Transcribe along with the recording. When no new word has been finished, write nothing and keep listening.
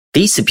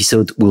This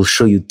episode will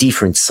show you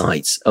different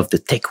sides of the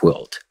tech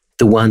world.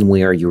 The one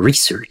where you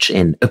research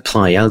and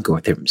apply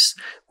algorithms,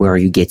 where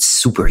you get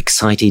super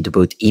excited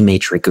about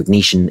image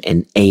recognition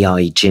and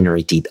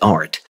AI-generated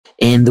art,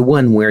 and the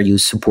one where you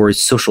support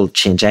social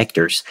change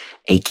actors,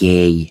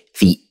 aka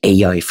the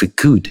AI for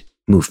Good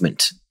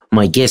movement.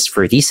 My guest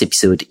for this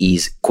episode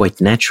is, quite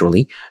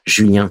naturally,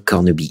 Julien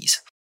Cornebise.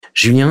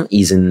 Julien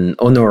is an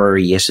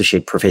honorary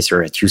associate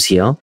professor at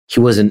UCL. He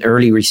was an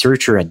early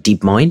researcher at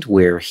Deepmind,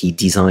 where he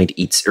designed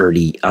its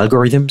early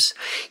algorithms.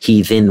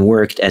 He then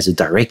worked as a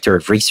director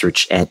of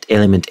research at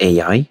Element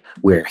AI,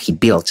 where he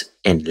built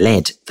and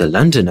led the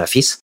London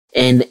office,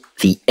 and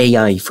the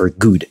AI for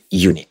Good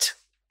unit.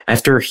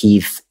 After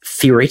his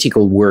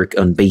theoretical work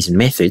on Bayesian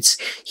methods,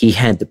 he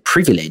had the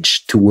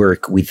privilege to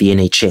work with the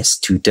NHS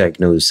to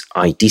diagnose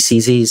eye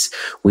diseases,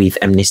 with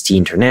Amnesty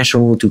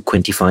International to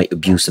quantify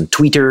abuse on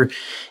Twitter,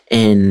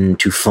 and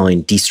to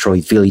find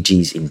destroyed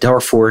villages in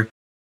Darfur,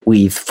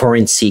 with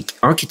forensic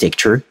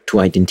architecture to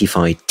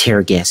identify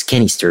tear gas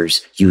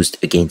canisters used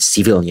against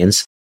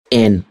civilians,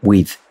 and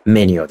with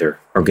many other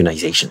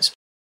organizations.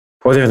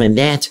 Other than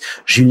that,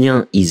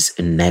 Julien is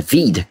an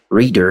avid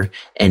reader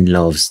and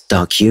loves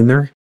dark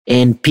humor,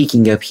 and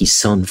picking up his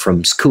son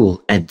from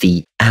school at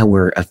the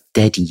hour of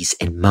daddies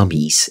and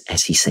mummies,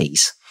 as he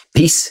says.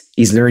 This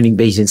is Learning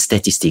Bayesian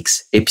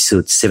Statistics,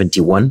 episode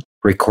 71,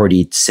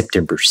 recorded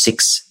September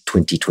 6,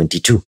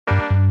 2022.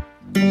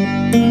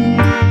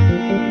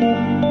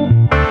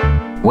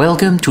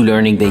 Welcome to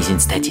Learning Bayesian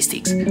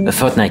Statistics, a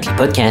fortnightly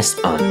podcast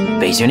on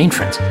Bayesian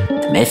inference,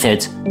 the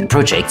methods, the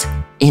projects,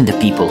 and the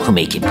people who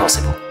make it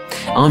possible.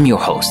 I'm your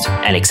host,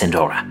 Alex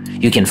Andorra.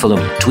 You can follow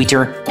me on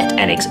Twitter at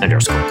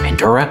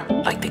Alex_Andorra,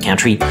 like the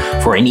country.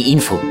 For any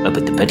info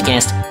about the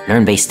podcast,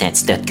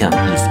 learnbayestats.com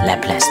is la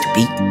place to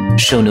be.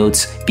 Show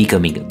notes,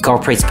 becoming a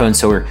corporate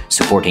sponsor,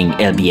 supporting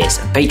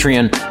LBS on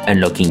Patreon,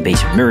 unlocking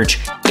Bayesian merch,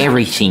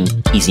 everything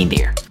is in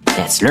there.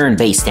 That's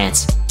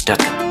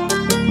learnbayestats.com.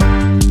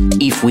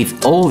 If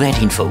with all that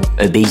info,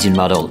 a Bayesian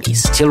model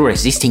is still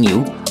resisting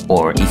you,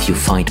 or if you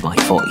find my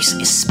voice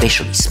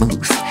especially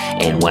smooth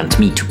and want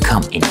me to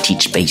come and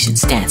teach Bayesian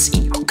stats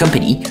in your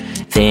company,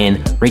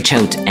 then reach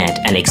out at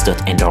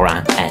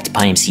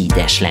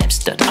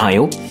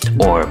alex.andorra@pymc-labs.io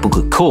or book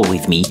a call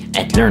with me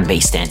at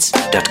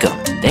learnbayestats.com.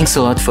 Thanks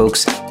a lot,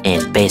 folks,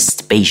 and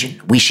best Bayesian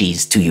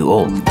wishes to you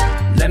all.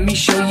 Let me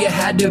show you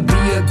how to be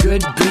a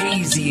good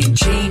Bayesian.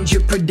 Change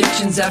your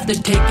predictions after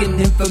taking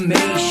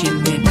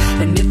information in.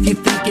 And if you're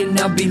thinking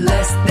I'll be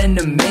less than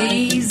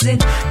amazing,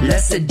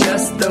 let's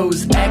adjust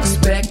those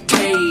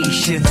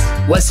expectations.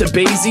 What's a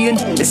Bayesian?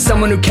 Is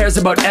someone who cares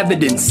about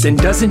evidence and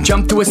doesn't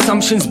jump to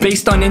assumptions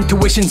based on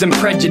intuitions and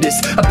prejudice.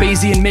 A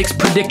Bayesian makes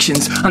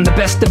predictions on the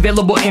best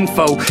available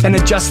info and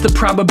adjusts the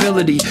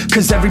probability,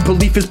 cause every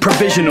belief is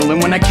provisional. And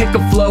when I kick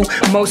a flow,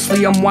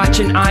 mostly I'm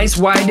watching eyes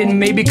widen,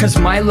 maybe cause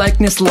my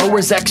likeness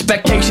lowers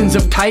expectations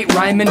of tight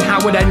rhyming.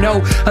 How would I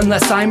know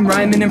unless I'm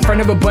rhyming in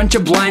front of a bunch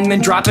of blind men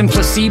dropping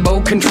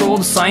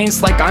placebo-controlled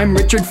science like I'm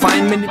Richard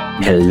Feynman?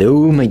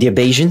 Hello, my dear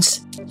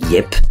Bayesians.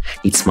 Yep,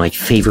 it's my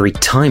favorite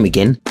time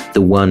again,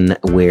 the one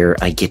where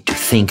I get to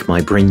thank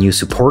my brand new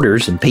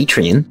supporters on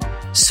Patreon.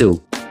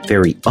 So,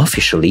 very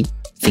officially,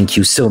 thank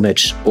you so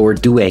much, Or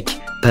Duek,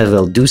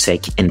 Pavel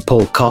Dusek, and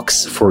Paul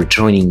Cox for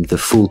joining the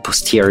full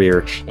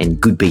posterior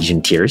and good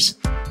Bayesian tiers.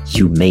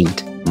 You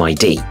made my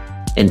day.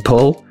 And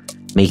Paul,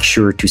 make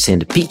sure to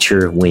send a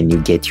picture when you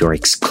get your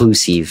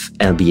exclusive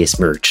LBS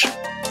merch.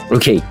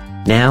 Okay,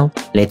 now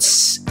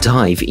let's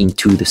dive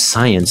into the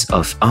science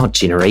of art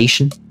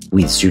generation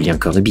with Julien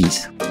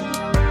Cornebise.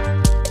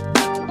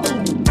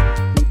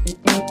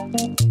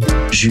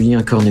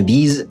 Julien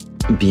Cornebise,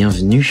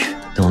 bienvenue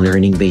dans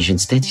Learning Bayesian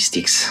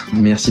Statistics.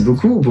 Merci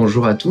beaucoup.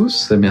 Bonjour à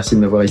tous. Merci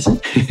de m'avoir ici.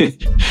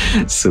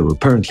 So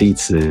apparently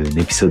it's an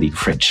episode in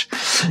French.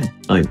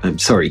 I'm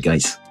sorry,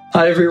 guys.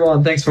 Hi,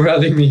 everyone. Thanks for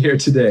having me here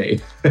today.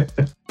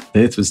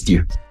 That was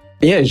due.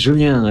 Yeah,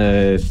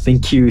 Julien,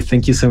 thank you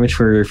so much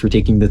for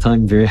taking the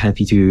time. Very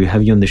happy to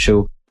have you on the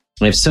show.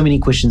 I have so many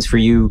questions for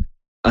you.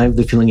 I have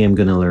the feeling I'm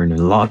going to learn a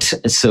lot.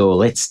 So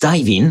let's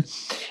dive in.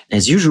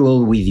 As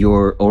usual, with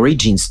your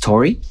origin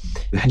story.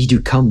 How did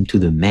you come to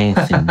the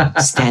math and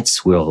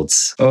stats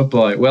worlds? Oh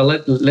boy. Well,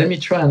 let me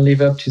try and live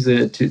up to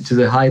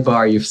the high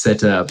bar you've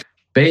set up.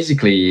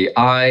 Basically,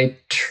 I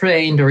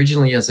trained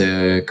originally as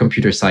a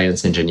computer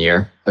science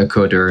engineer, a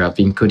coder. I've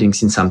been coding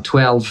since I'm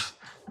 12.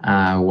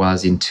 I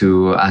was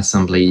into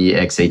assembly,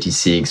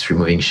 x86,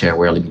 removing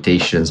shareware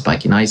limitations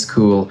back in high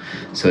school.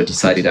 So I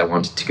decided I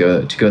wanted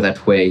to go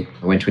that way.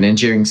 I went to an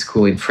engineering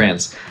school in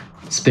France,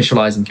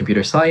 specialized in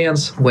computer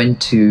science, went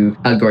to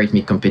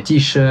algorithmic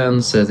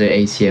competitions, the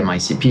ACM,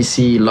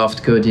 ICPC,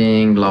 loved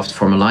coding, loved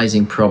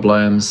formalizing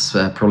problems,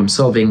 problem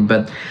solving.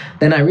 But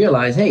then I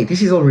realized, hey,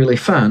 this is all really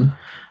fun.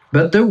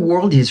 But the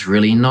world is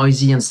really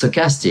noisy and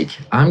stochastic.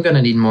 I'm going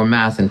to need more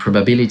math and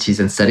probabilities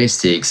and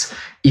statistics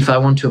if I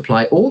want to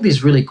apply all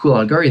these really cool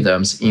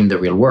algorithms in the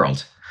real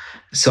world.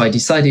 So I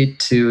decided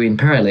to, in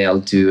parallel,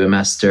 do a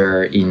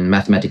master in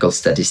mathematical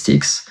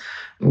statistics,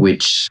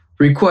 which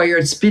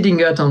required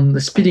speeding up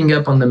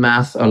on the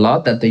math a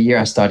lot. That the year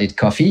I started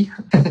coffee,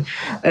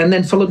 and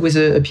then followed with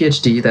a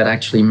PhD that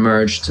actually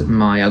merged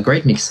my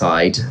algorithmic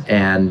side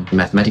and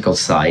mathematical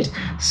side,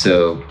 so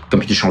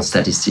computational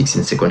statistics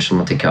in sequential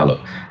Monte Carlo,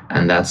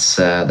 and that's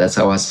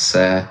how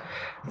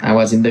I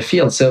was in the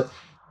field. So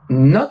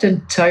not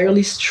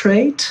entirely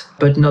straight,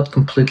 but not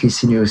completely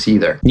sinuous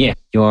either. Yeah,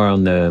 you are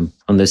on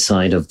the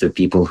side of the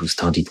people who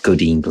started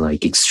coding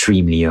like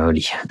extremely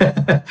early.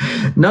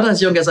 Not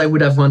as young as I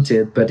would have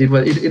wanted, but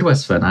it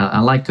was fun.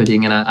 I like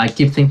coding, and I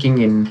keep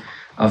thinking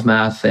of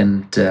math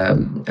and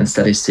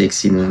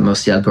statistics in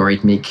mostly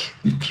algorithmic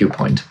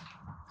viewpoint.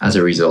 As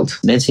a result,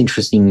 that's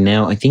interesting.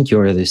 Now, I think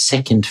you're the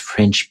second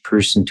French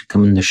person to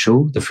come on the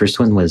show. The first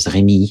one was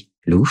Rémi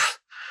Louf.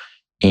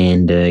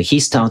 And he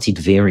started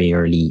very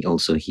early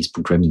also his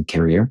programming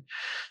career.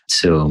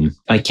 So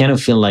I kind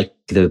of feel like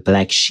the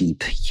black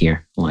sheep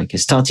here. Like I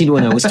started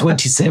when I was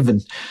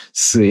 27.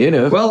 So,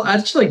 Well,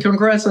 actually,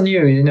 congrats on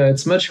you.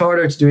 It's much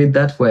harder to do it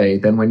that way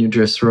than when you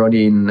just thrown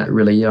in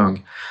really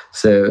young.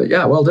 So,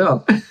 yeah, well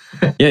done.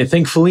 Yeah,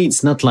 thankfully,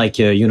 it's not like,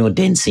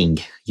 dancing.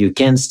 You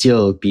can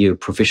still be a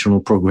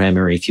professional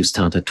programmer if you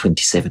start at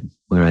 27.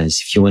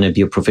 Whereas if you want to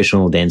be a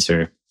professional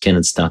dancer,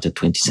 cannot start at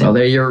 27. Well,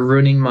 there you're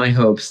ruining my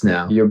hopes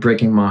now. You're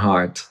breaking my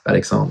heart,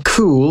 Alexandre.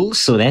 Cool.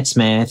 So that's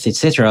math,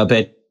 etc.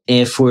 But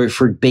for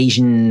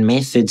Bayesian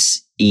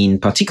methods in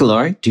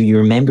particular, do you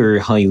remember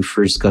how you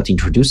first got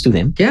introduced to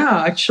them?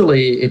 Yeah,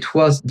 actually, it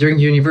was during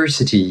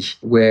university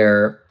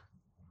where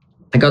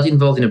I got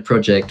involved in a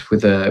project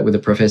with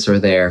a professor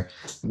there.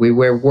 We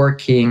were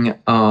working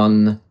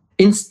on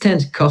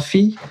instant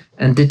coffee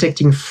and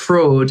detecting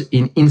fraud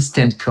in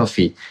instant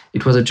coffee.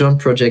 It was a joint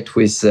project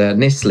with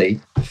Nestlé,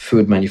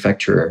 food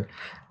manufacturer,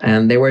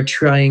 and they were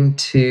trying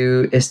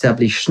to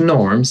establish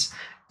norms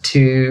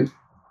to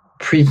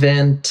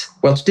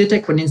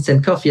detect when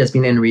instant coffee has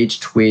been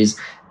enriched with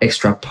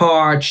extra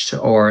parched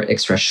or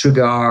extra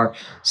sugar.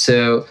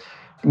 So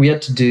we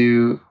had to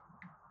do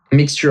a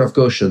mixture of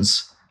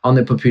Gaussians on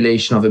the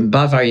population of a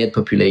bivariate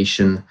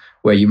population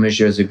where you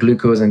measure the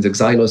glucose and the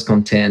xylose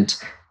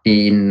content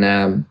in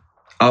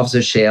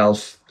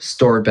off-the-shelf,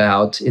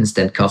 store-bought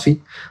instant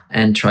coffee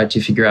and try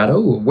to figure out,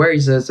 where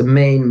is the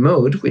main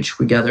mode, which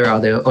we gather are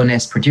the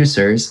honest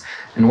producers,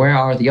 and where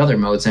are the other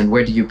modes, and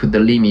where do you put the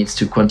limits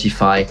to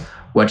quantify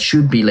what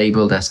should be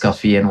labeled as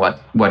coffee and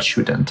what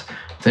shouldn't.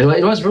 So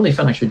it was really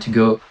fun actually to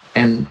go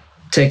and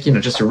take,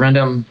 just a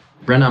random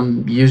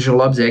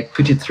usual object,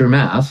 put it through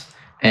math,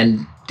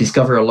 and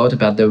discover a lot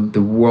about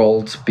the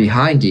world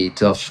behind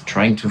it, of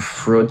trying to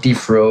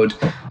defraud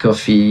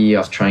coffee,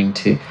 of trying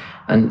to,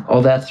 and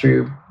all that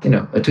through,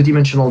 a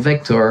two-dimensional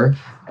vector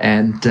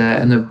and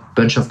a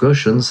bunch of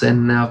Gaussians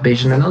and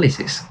Bayesian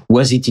analysis.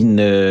 Was it in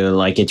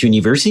at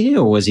university,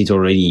 or was it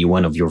already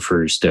one of your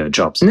first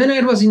jobs? No,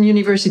 it was in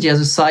university as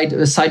a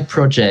side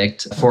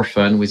project for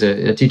fun with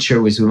a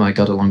teacher with whom I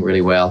got along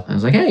really well. I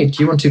was like, hey,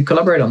 do you want to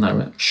collaborate on that?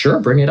 Like, sure,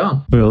 bring it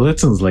on. Well,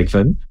 that sounds like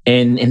fun.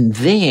 And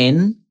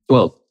then,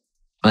 well,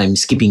 I'm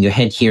skipping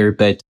ahead here,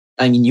 but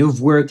I mean,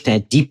 you've worked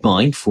at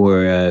Deepmind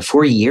for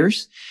 4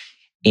 years,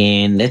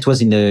 and that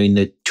was in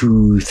the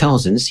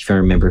 2000s, if I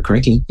remember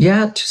correctly.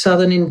 Yeah,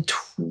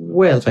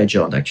 2012 I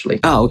joined,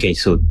 actually. Oh, okay,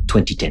 so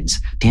 2010s.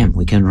 Damn,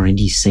 we can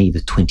already say the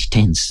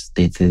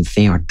 2010s.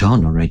 They are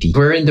done already.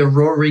 We're in the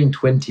roaring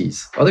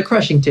 20s, or the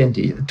crashing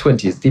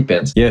 20s,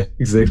 depends. Yeah,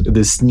 exactly.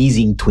 The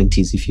sneezing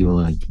 20s, if you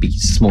like,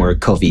 because it's more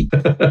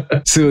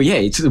COVID. So yeah,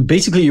 it's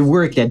basically you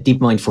worked at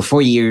Deepmind for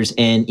 4 years,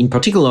 and in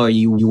particular,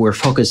 you were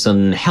focused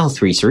on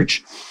health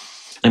research.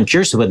 I'm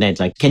curious about that.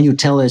 Like, can you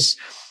tell us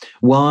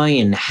why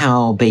and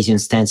how Bayesian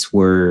stats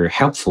were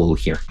helpful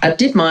here? At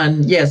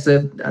Deepmind, yes.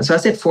 So I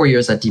said 4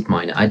 years at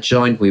Deepmind. I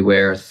joined, we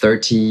were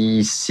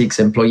 36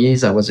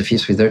 employees. I was the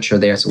fifth researcher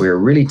there, so we were a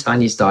really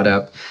tiny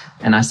startup.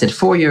 And I said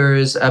 4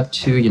 years up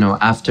to,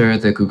 after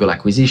the Google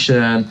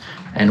acquisition.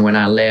 And when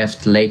I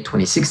left late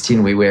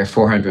 2016, we were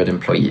 400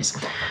 employees.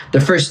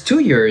 The first 2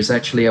 years,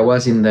 actually, I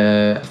was in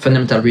the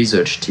fundamental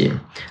research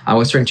team. I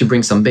was trying to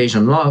bring some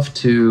Bayesian love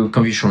to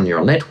convolutional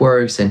neural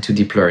networks and to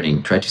deep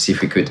learning, try to see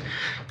if we could,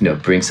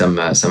 bring some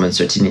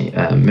uncertainty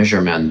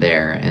measurement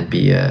there and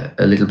be a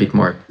little bit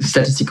more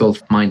statistical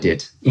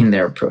minded in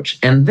their approach.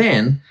 And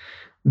then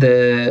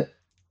the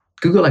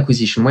Google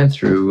acquisition went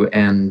through,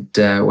 and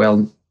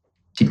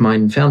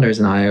Deepmind founders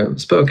and I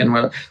spoke,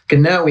 and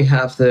now we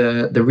have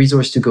the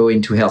resource to go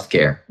into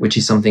healthcare, which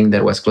is something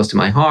that was close to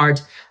my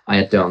heart. I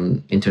had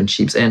done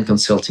internships and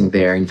consulting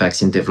there in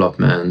vaccine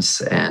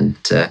developments and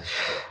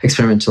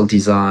experimental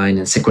design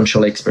and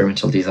sequential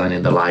experimental design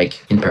and the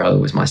like in parallel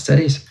with my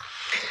studies.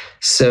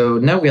 So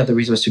now we have the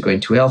resource to go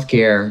into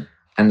healthcare,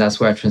 and that's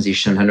where I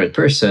transitioned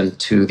 100%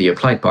 to the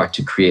applied part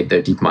to create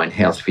the Deepmind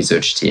health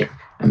research team,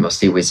 and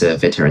mostly with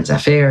Veterans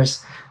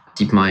Affairs,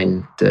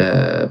 Deepmind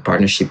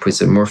partnership with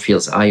the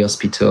Moorfields Eye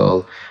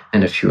Hospital,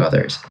 and a few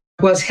others.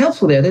 What's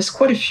helpful there's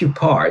quite a few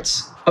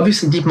parts.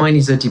 Obviously, Deepmind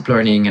is a deep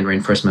learning and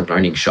reinforcement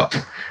learning shop.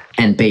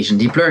 And Bayesian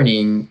deep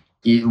learning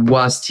it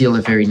was still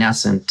a very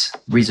nascent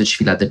research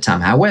field at the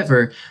time.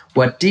 However,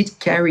 what did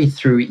carry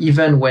through,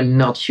 even when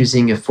not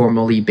using a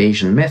formally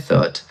Bayesian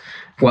method,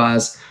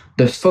 was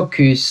the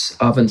focus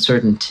on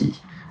uncertainty.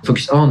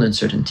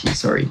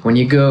 When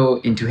you go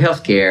into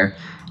healthcare,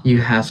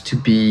 you have to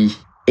be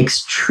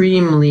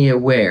extremely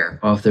aware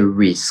of the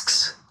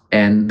risks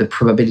and the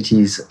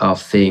probabilities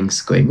of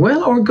things going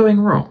well or going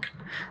wrong.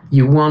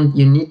 You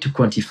need to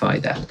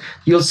quantify that.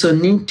 You also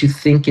need to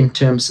think in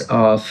terms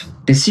of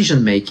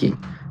decision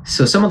making.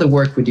 So some of the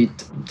work we did,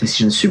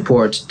 decision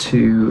support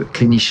to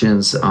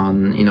clinicians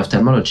in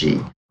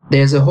ophthalmology.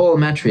 There's a whole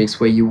matrix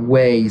where you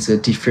weigh the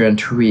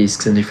different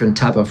risks and different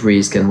type of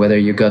risk, and whether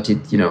you got it,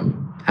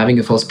 having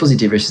a false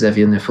positive versus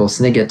having a false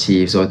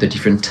negatives, or the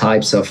different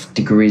types of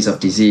degrees of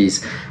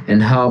disease,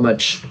 and how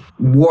much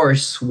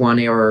worse one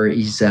error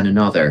is than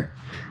another.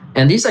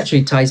 And this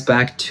actually ties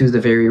back to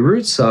the very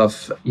roots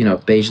of,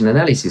 Bayesian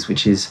analysis,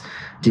 which is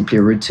deeply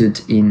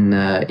rooted in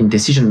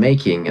decision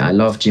making. I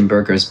love Jim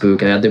Berger's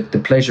book. I had the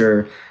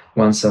pleasure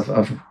once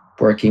of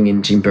working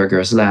in Jim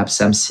Berger's lab,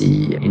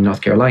 SAMC, in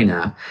North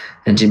Carolina.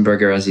 And Jim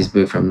Berger has his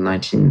book from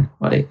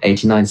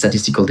 1989,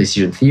 Statistical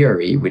Decision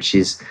Theory, which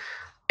is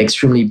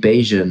extremely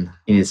Bayesian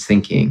in its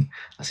thinking.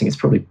 I think it's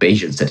probably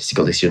Bayesian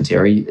Statistical Decision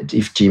Theory.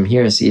 If Jim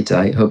hears it,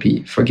 I hope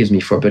he forgives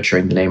me for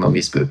butchering the name of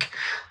his book.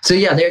 So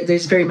yeah,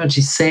 there's very much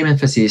the same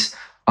emphasis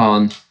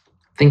on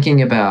thinking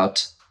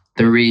about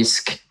the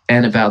risk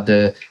and about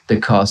the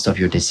cost of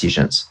your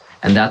decisions.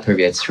 And that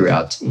pervades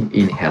throughout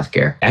in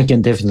healthcare. I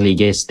can definitely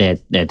guess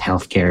that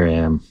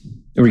healthcare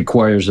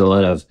requires a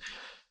lot of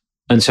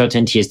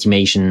uncertainty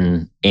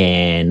estimation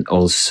and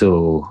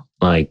also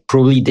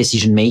probably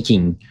decision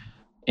making.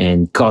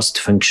 And cost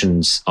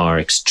functions are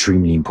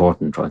extremely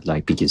important,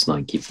 right? Because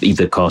if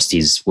the cost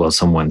is,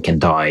 someone can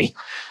die,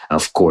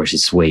 of course,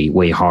 it's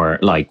way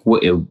hard,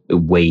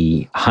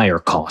 way higher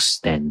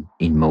cost than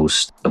in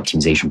most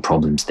optimization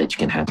problems that you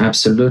can have.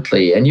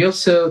 Absolutely. And you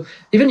also,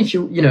 even if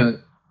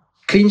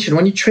clinician,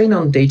 when you train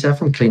on data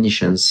from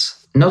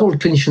clinicians, not all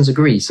clinicians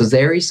agree. So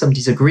there is some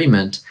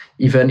disagreement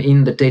even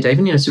in the data,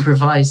 even in a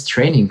supervised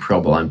training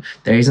problem.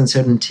 There is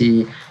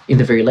uncertainty in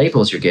the very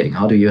labels you're getting.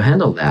 How do you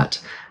handle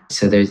that?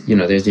 So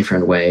there's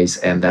different ways,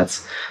 and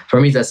that's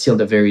still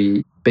the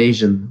very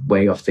Bayesian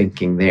way of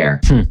thinking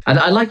there. And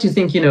I like to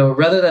think,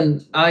 rather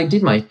than, I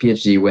did my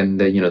PhD when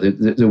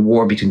the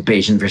war between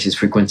Bayesian versus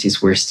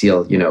frequencies were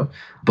still,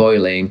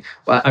 boiling.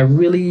 But I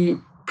really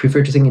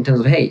prefer to think in terms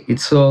of, hey,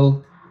 it's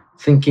all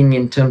thinking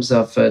in terms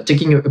of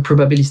taking a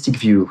probabilistic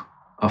view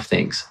of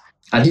things.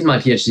 I did my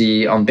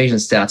PhD on Bayesian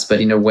stats,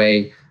 but in a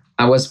way,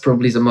 I was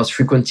probably the most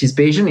frequentist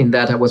Bayesian in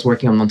that I was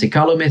working on Monte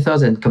Carlo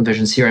methods and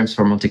conversion theorems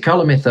for Monte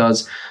Carlo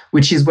methods,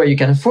 which is where you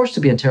can afford to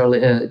be entirely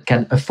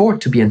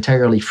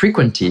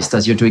frequentist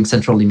as you're doing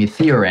central limit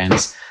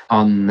theorems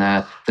on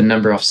the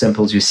number of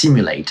samples you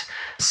simulate.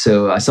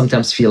 So I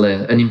sometimes feel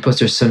an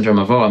imposter syndrome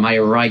of, am I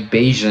a right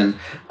Bayesian?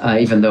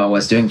 Even though I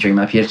was doing during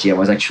my PhD, I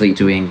was actually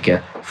doing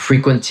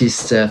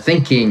frequentist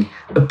thinking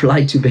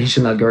applied to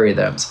Bayesian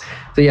algorithms.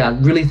 So yeah,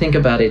 really think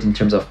about it in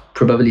terms of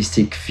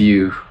probabilistic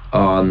view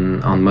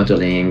on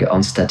modeling,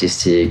 on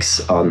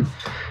statistics, on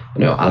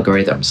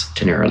algorithms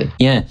generally.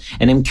 Yeah,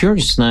 and I'm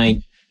curious,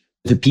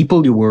 the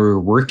people you were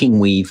working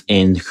with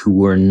and who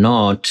were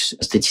not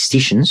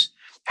statisticians,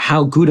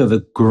 how good of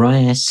a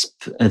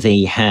grasp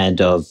they had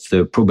of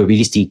the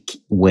probabilistic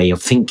way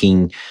of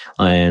thinking,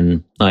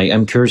 and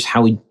I'm curious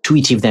how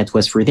intuitive that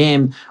was for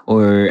them,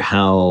 or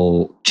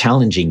how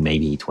challenging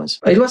maybe it was.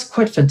 It was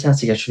quite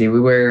fantastic, actually.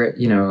 We were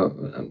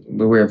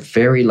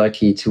very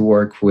lucky to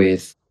work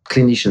with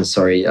clinicians.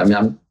 Sorry,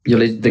 you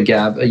let the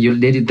gap, you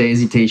let the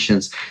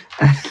hesitations.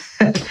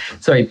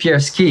 Sorry, Pierre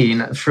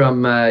Skeen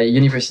from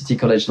University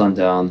College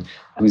London,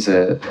 who's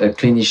a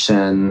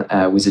clinician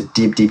with a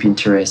deep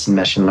interest in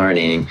machine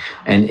learning,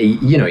 and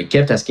he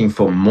kept asking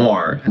for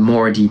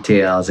more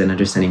details and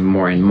understanding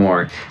more and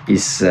more.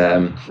 Is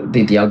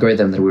the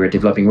algorithm that we were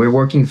developing. We're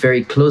working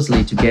very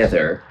closely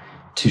together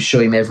to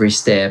show him every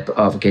step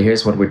of, okay,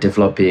 here's what we're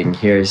developing,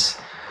 here's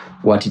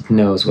what it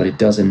knows, what it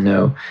doesn't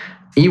know.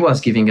 He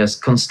was giving us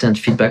constant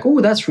feedback.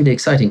 Oh, that's really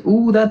exciting.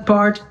 Oh, that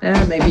part,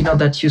 maybe not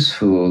that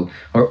useful.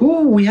 Or,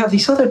 oh, we have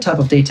this other type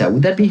of data.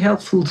 Would that be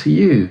helpful to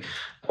you?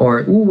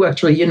 Or, oh,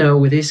 actually,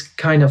 with this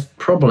kind of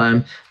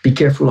problem, be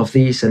careful of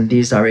this and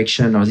this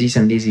direction, or these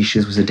and these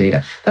issues with the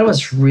data. That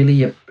was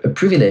really a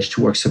privilege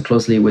to work so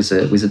closely with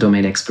a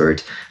domain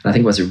expert. And I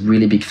think it was a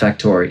really big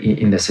factor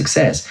in the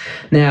success.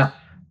 Now,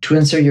 to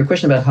answer your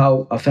question about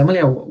how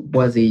familiar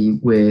was he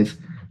with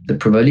the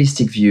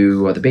probabilistic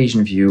view or the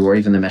Bayesian view or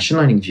even the machine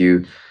learning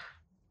view,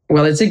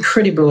 well, it's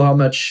incredible how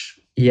much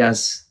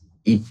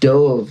he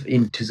dove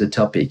into the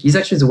topic. He's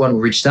actually the one who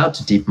reached out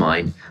to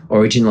Deepmind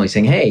originally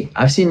saying, hey,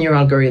 I've seen your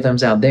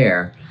algorithms out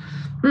there.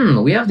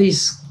 We have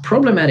these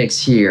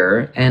problematics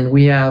here and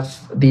we have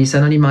these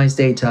anonymized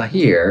data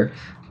here.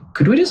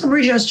 Could we do some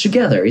research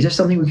together? Is there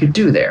something we could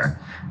do there?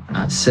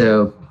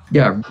 So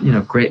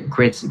great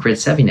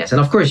savviness. And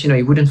of course,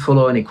 he wouldn't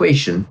follow an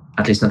equation,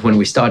 at least not when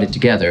we started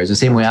together. It's the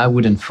same way I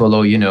wouldn't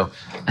follow,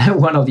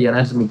 one of the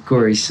anatomic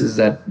courses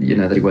that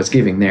he was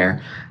giving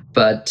there.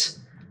 But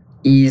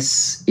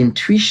his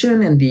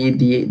intuition and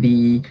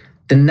the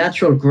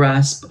natural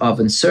grasp of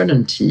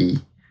uncertainty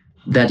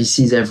that he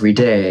sees every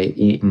day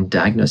in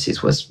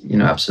diagnosis was,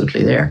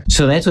 absolutely there.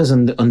 So that was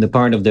on the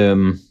part of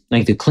the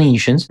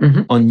clinicians.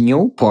 Mm-hmm. On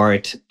your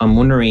part, I'm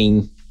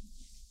wondering,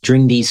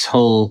 during this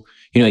whole,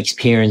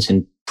 experience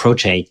and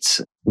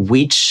projects,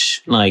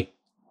 which,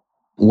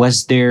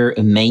 was there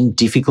a main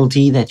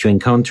difficulty that you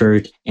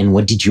encountered and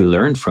what did you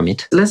learn from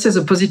it? Let's say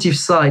the positive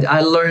side,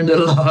 I learned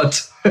a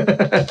lot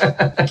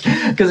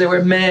because there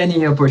were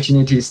many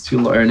opportunities to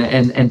learn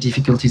and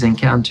difficulties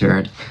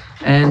encountered.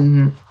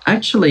 And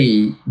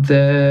actually,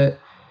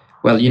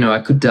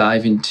 I could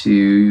dive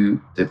into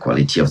the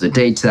quality of the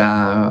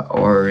data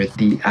or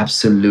the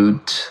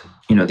absolute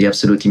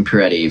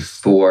imperative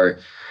for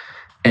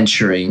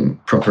ensuring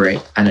proper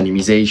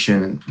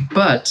anonymization.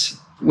 But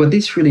what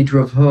this really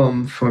drove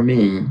home for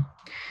me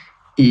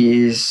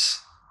is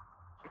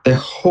the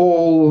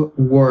whole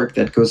work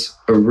that goes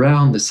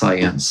around the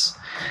science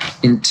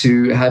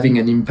into having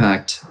an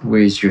impact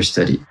with your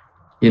study.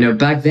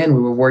 Back then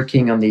we were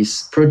working on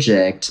this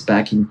project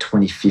back in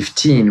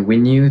 2015. We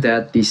knew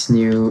that this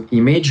new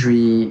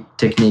imagery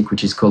technique,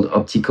 which is called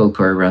optical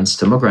coherence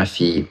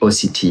tomography,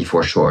 OCT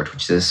for short,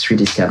 which is a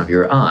 3D scan of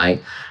your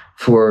eye,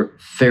 for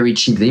very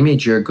cheap. The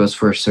imager goes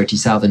for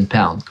 30,000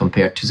 pounds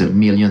compared to the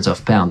millions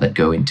of pounds that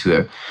go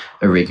into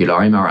a regular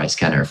MRI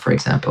scanner, for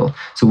example.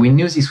 So we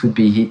knew this would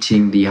be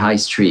hitting the high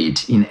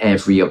street in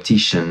every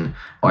optician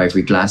or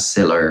every glass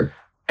seller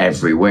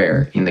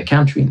everywhere in the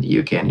country, in the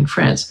UK and in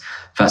France.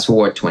 Fast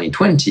forward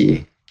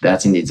 2020,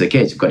 that's indeed the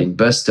case. You've got in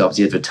bus stops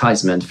the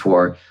advertisement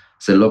for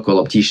the local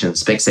optician,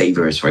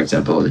 Specsavers, for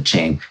example, the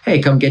chain.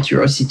 Hey, come get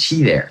your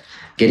OCT there.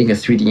 Getting a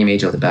 3D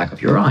image of the back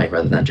of your eye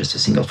rather than just a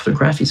single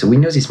photography. So we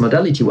knew this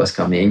modality was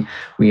coming.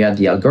 We had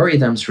the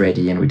algorithms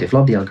ready and we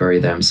developed the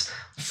algorithms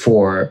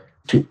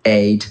to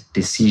aid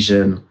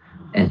decision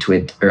and to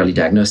aid early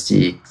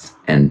diagnostics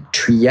and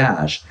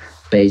triage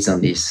based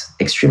on this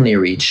extremely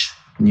rich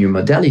new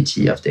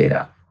modality of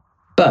data.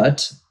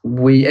 But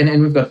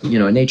we've got,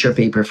 a Nature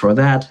paper for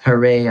that.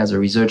 Hooray, as a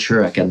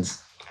researcher, I can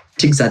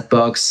tick that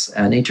box,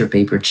 a Nature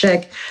paper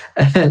check.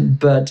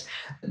 But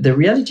the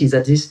reality is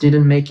that this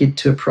didn't make it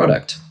to a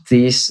product.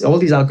 All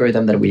these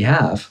algorithms that we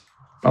have,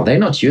 they're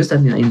not used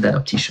in that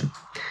optician.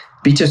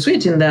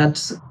 Bittersweet in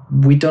that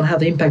we don't have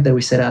the impact that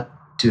we set out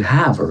to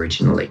have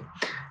originally.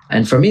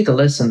 And for me, the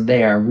lesson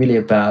there really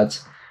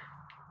about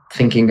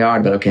thinking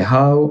hard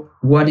about,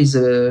 what is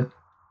a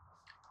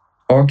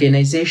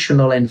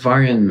organizational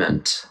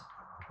environment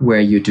where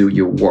you do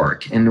your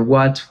work, and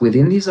what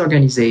within this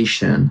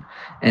organization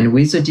and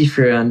with the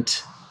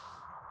different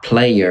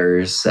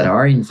players that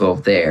are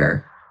involved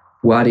there,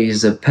 what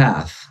is a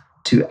path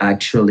to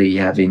actually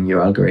having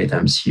your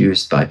algorithms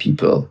used by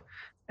people,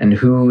 and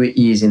who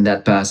is in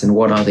that path, and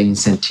what are the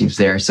incentives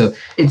there? So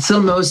it's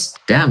almost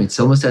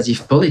as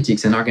if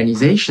politics and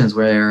organizations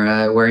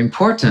were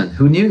important.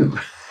 Who knew?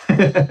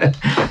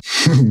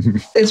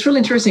 It's really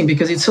interesting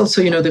because it's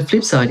also, the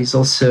flip side is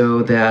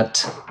also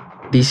that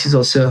this is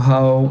also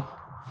how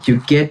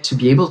you get to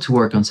be able to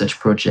work on such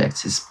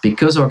projects. It's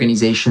because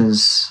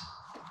organizations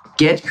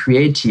get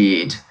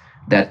created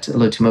that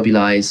allow to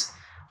mobilize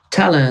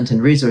talent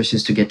and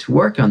resources to get to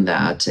work on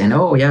that. And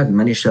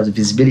manage to have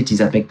the visibilities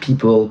that make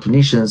people,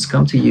 clinicians,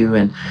 come to you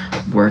and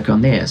work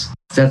on this.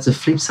 That's the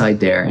flip side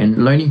there.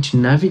 And learning to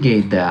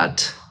navigate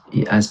that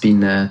has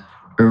been a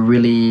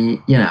really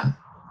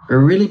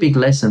big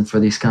lesson for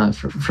this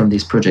from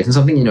this project, and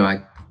something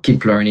I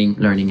keep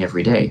learning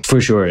every day.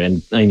 For sure,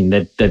 and I mean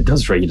that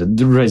does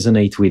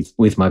resonate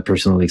with my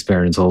personal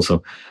experience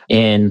also,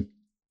 and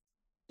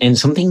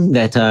something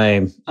that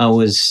I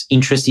was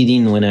interested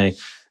in when I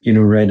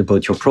read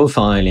about your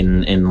profile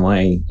and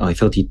why I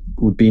thought it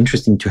would be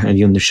interesting to have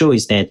you on the show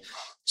is that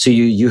so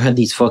you had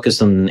this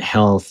focus on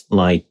health,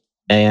 like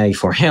AI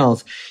for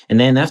health, and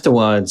then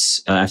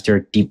afterwards,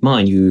 after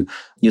Deepmind,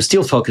 you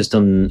still focused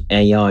on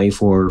AI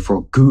for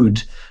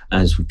good,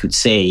 as we could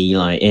say.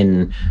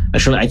 And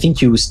actually, I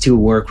think you still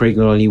work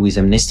regularly with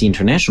Amnesty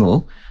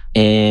International,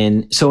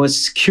 and so I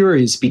was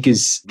curious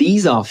because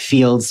these are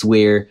fields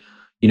where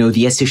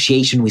the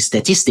association with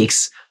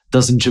statistics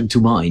doesn't jump to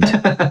mind.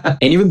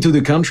 And even to the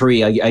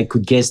contrary, I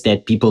could guess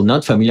that people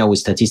not familiar with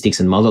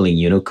statistics and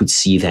modeling, could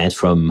see that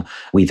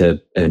with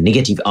a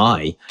negative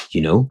eye,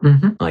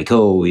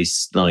 mm-hmm.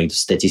 It's like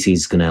statistics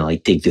is gonna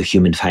take the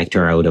human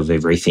factor out of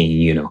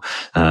everything,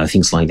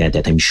 things like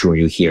that I'm sure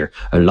you hear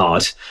a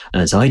lot,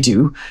 as I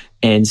do.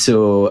 And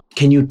so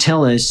can you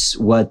tell us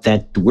what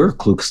that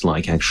work looks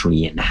like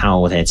actually and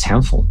how that's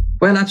helpful?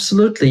 Well,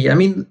 absolutely. I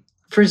mean,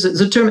 First,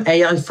 the term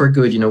AI for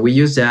good, we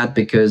use that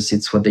because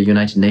it's what the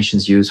United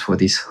Nations use for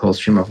this whole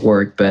stream of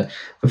work. But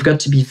we've got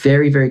to be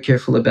very, very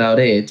careful about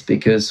it,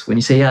 because when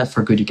you say AI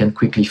for good, you can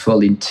quickly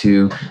fall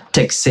into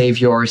tech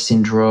savior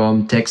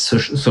syndrome, tech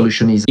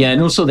solutionism. Yeah,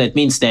 and also that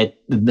means that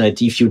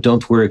if you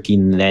don't work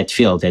in that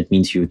field, that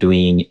means you're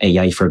doing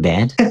AI for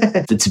bad.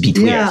 That's a bit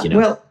weird,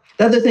 Well,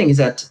 the other thing is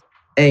that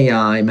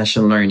AI,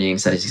 machine learning,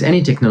 statistics,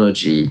 any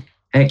technology,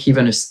 heck,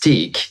 even a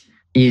stick,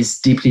 is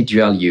deeply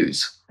dual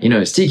use.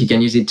 A stick, you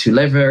can use it to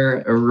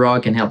lever a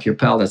rock and help your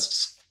pal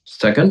that's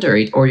stuck under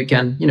it, or you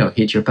can,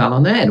 hit your pal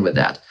on the head with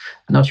that.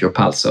 Not your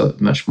pal so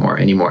much more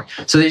anymore.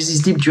 So there's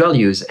this deep dual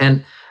use.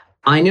 And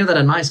I know that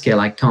at my scale,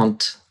 I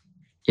can't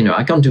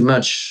do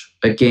much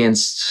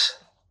against,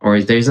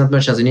 or there's not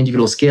much as an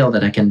individual scale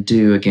that I can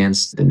do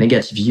against the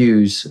negative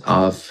use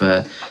of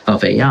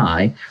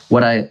AI.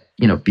 What I,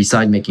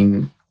 beside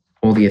making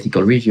all the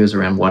ethical reviews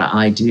around what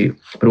I do,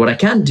 but what I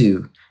can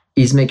do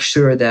is make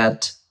sure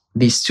that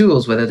these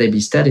tools, whether they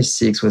be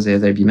statistics, whether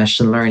they be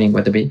machine learning,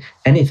 whether they be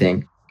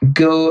anything,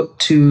 go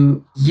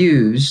to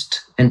used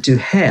and to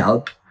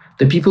help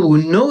the people who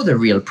know the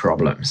real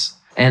problems.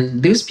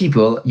 And those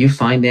people, you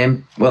find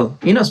them,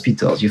 in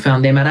hospitals, you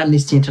found them at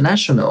Amnesty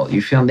International,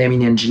 you found them in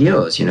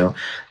NGOs,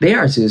 they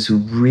are those who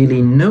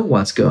really know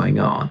what's going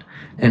on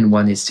and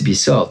what needs to be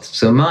solved.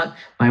 So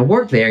my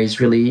work there is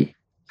really,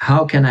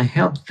 how can I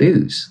help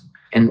those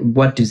and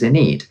what do they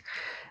need?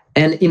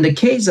 And in the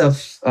case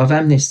of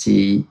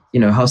Amnesty,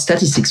 how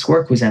statistics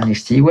work with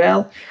Amnesty,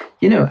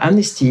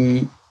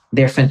 Amnesty,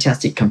 they're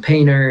fantastic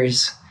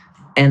campaigners,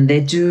 and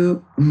they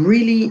do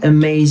really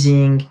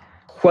amazing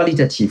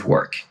qualitative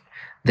work.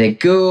 They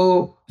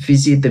go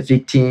visit the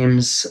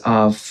victims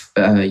of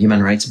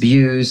human rights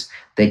abuse,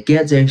 they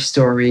get their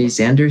stories,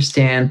 they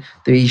understand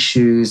the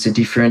issues, the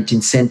different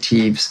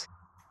incentives.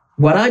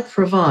 What I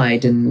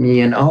provide, and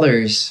me and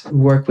others who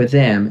work with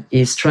them,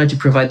 is try to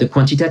provide the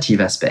quantitative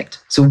aspect.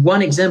 So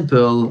one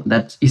example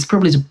that is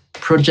probably the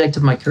project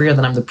of my career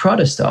that I'm the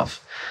proudest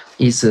of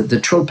is the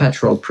Troll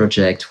Patrol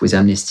project with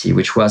Amnesty,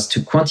 which was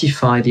to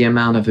quantify the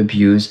amount of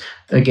abuse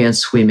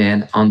against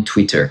women on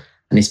Twitter,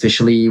 and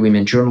especially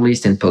women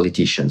journalists and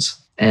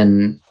politicians.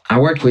 And I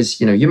worked with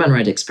human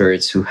rights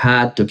experts who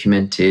had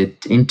documented,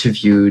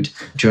 interviewed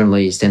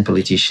journalists and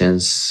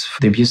politicians for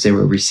the abuse they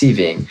were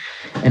receiving.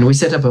 And we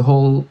set up a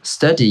whole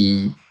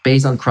study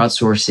based on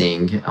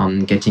crowdsourcing,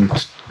 on getting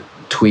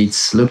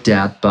tweets looked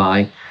at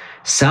by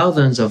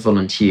thousands of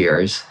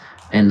volunteers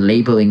and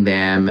labeling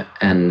them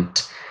and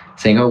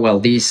saying,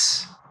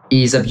 this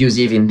is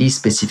abusive in this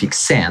specific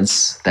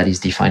sense that is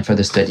defined for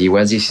the study,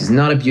 whereas this is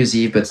not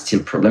abusive but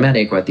still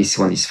problematic, or this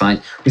one is fine.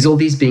 With all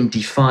these being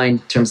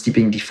defined, terms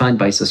being defined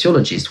by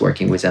sociologists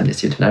working with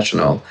Amnesty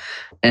International,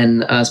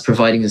 and us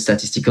providing the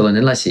statistical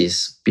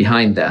analysis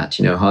behind that.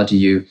 How do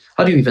you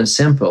even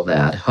sample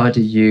that? How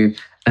do you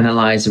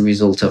analyze the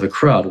results of a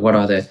crowd? What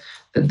are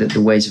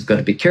the ways you've got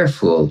to be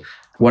careful?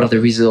 What are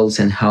the results,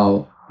 and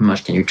how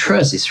much can you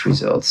trust these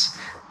results?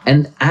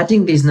 And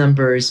adding these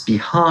numbers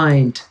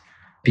behind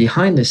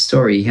the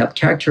story helped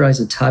characterize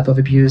the type of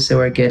abuse they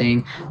were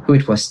getting, who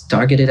it was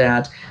targeted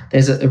at.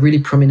 There's a really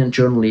prominent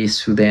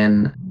journalist who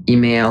then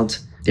emailed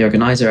the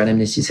organizer at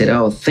Amnesty, said,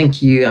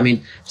 thank you. I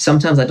mean,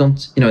 sometimes I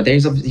don't,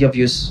 there's the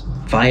obvious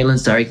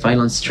violence, direct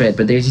violence threat,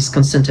 but there's this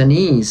constant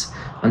unease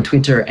on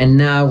Twitter. And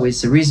now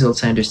with the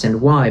results, I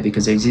understand why,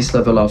 because there's this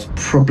level of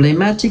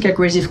problematic,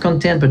 aggressive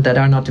content, but that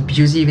are not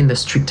abusive in the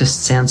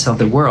strictest sense of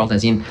the word,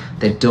 as in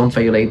they don't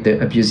violate the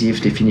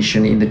abusive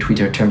definition in the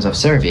Twitter terms of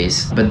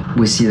service, but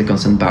we see the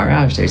constant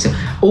barrage there. So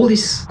all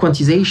this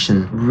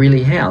quantization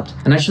really helped.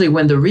 And actually,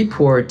 when the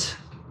report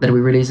that we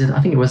released,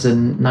 I think it was the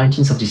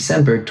 19th of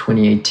December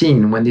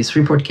 2018, when this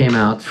report came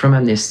out from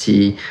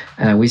Amnesty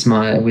with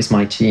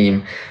my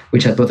team,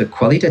 which had both the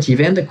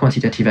qualitative and the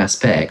quantitative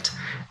aspect,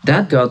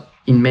 that got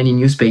in many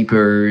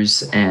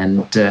newspapers,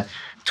 and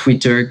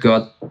Twitter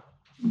got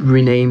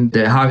renamed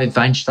the Harvey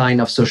Weinstein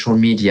of social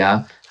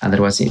media, and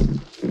that was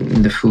in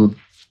the full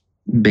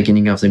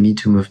beginning of the Me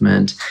Too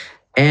movement.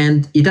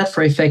 And it had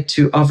for effect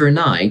to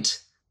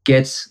overnight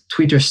get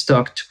Twitter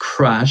stock to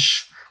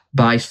crash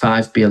by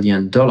 $5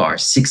 billion,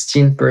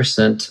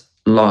 16%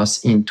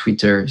 loss in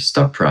Twitter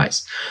stock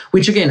price,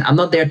 which again, I'm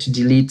not there to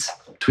delete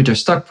Twitter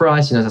stock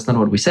price, that's not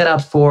what we set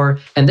out for.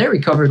 And they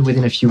recovered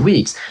within a few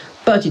weeks.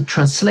 But it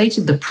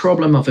translated the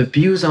problem of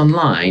abuse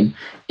online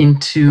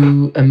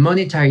into a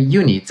monetary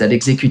unit that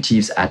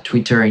executives at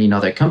Twitter and in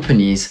other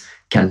companies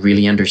can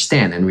really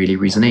understand and really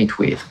resonate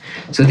with.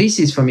 So this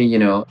is, for me,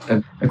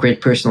 a great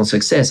personal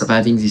success of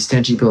having this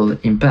tangible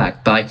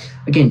impact by,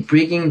 again,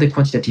 bringing the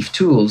quantitative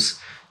tools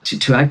to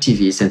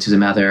activists and to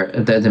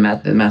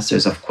the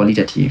masters of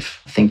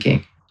qualitative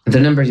thinking. The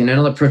numbers in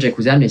another project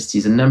with Amnesty,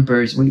 the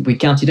numbers, we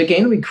counted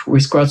again with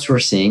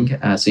crowdsourcing.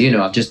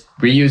 I've just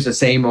reused the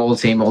same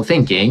old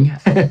thinking.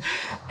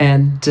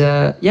 And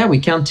we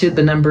counted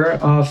the number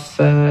of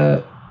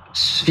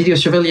video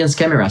surveillance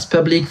cameras,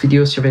 public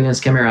video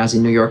surveillance cameras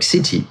in New York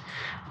City.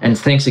 And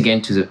thanks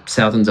again to the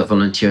thousands of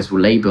volunteers who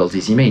labeled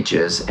these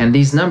images. And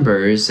these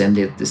numbers and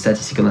the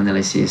statistical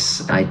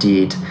analysis I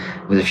did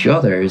with a few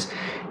others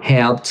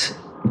helped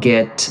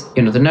get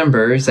the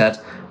numbers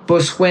that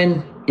both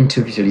went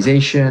into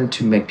visualization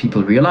to make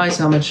people realize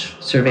how much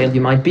surveilled you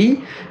might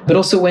be, but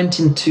also went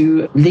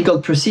into legal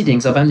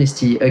proceedings of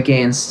Amnesty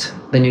against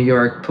the New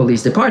York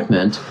Police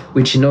Department,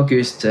 which in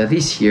August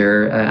this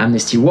year,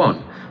 Amnesty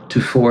won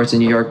to force the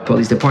New York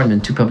Police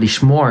Department to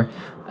publish more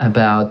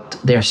about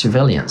their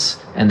surveillance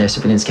and their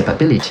surveillance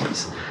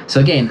capabilities. So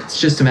again, it's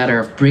just a matter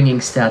of bringing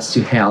stats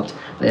to help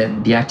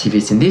the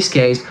activists in this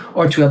case,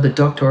 or to help the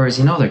doctors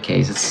in other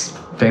cases. It's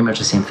very much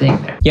the same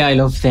thing there. Yeah, I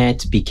love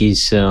that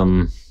because,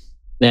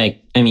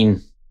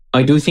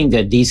 I do think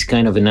that these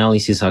kind of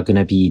analyses are going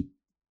to be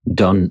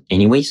done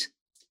anyways.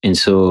 And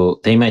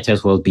so they might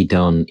as well be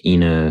done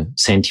in a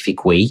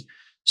scientific way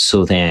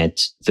so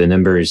that the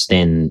numbers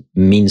then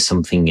mean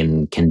something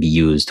and can be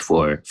used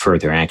for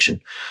further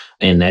action.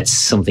 And that's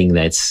something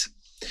that's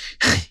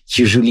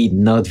usually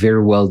not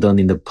very well done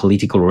in the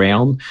political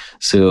realm.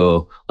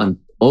 So I'm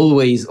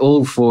always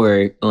all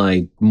for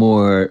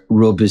more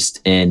robust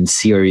and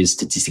serious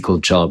statistical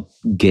job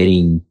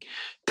getting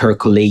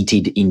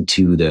percolated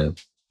into the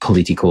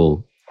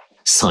political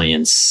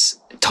science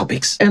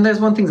topics. And there's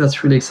one thing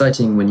that's really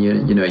exciting when you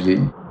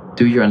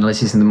do your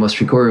analysis in the most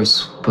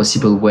rigorous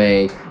possible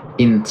way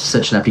in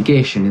such an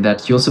application, in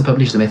that you also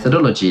publish the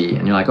methodology,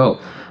 and you're like,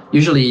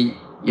 usually,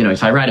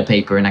 if I write a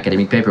paper, an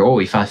academic paper,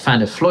 if I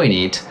find a flaw in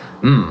it,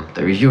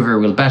 the reviewer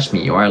will bash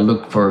me, or I'll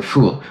look for a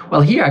fool.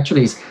 Well, here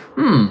actually is,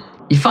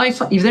 if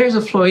there is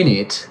a flaw in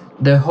it,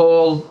 the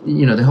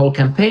whole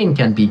campaign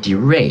can be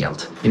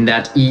derailed. In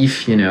that,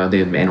 if the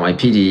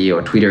NYPD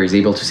or Twitter is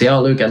able to say,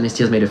 look,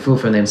 Amnesty has made a fool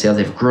for themselves,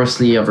 they've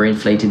grossly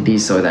overinflated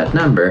this or that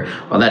number,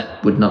 well,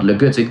 that would not look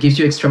good. So it gives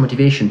you extra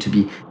motivation to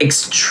be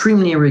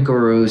extremely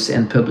rigorous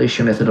and publish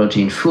your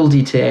methodology in full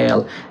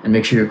detail and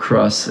make sure you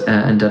cross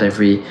and dot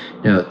every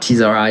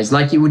T's or I's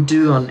like you would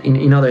do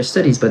in other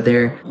studies, but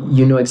there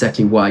you know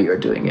exactly why you're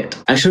doing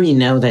it. Actually,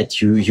 now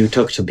that you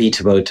talked a bit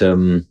about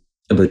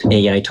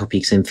AI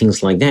topics and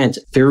things like that.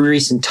 Very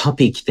recent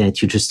topic that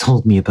you just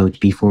told me about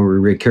before we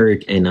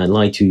record, and I'd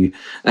like to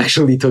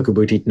actually talk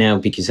about it now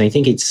because I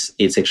think it's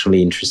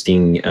actually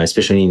interesting,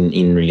 especially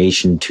in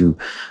relation to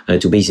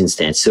Bayesian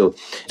stats. So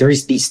there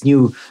is this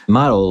new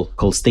model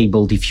called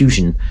Stable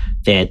Diffusion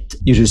that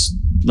you just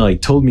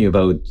told me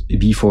about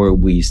before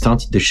we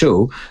started the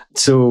show.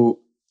 So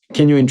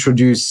can you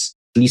introduce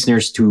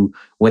listeners to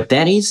what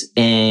that is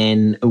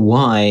and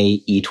why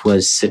it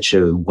was such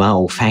a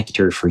wow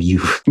factor for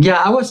you?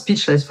 Yeah, I was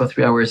speechless for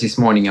 3 hours this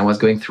morning. I was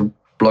going through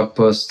blog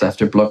post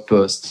after blog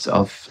posts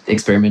of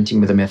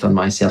experimenting with the method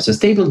myself. So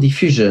Stable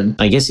Diffusion.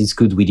 I guess it's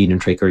good we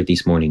didn't record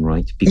this morning,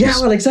 right?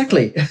 Well,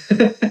 exactly.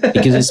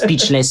 Because a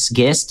speechless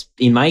guest,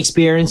 in my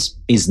experience,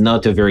 is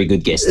not a very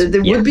good guest.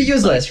 It would be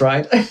useless,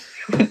 right?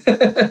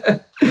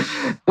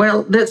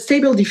 Well, the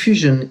Stable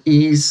Diffusion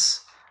is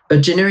a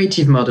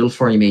generative model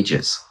for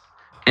images.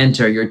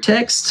 Enter your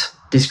text,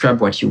 describe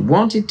what you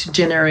want it to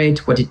generate,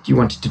 you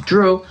want it to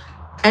draw,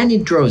 and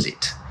it draws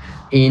it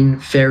in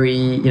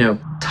very,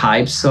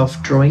 types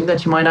of drawing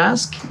that you might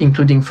ask,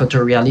 including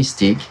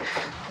photorealistic.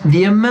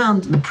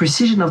 The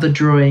precision of the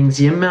drawings,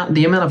 the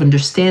amount of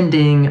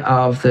understanding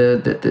of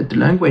the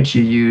language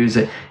you use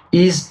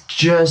is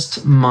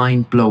just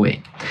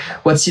mind-blowing.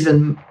 What's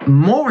even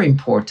more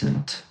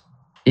important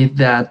is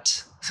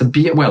that,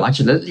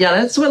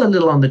 let's dwell a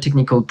little on the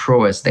technical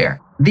prowess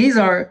there. These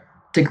are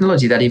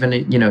technology that even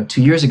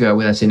 2 years ago, I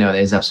would have said, no,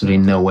 there's absolutely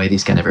no way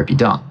this can ever be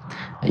done.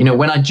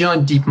 When I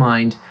joined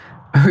Deepmind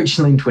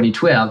originally in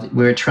 2012,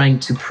 we were trying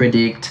to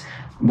predict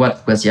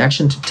what was the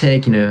action to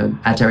take in an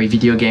Atari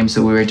video game.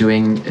 So we were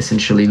doing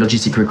essentially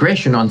logistic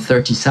regression on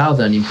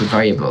 30,000 input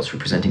variables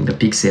representing the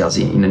pixels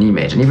in an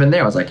image. And even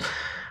there, I was like,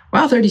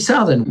 wow,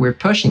 30,000, we're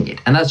pushing it.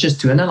 And that's just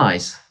to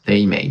analyze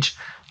the image.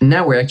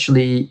 Now we're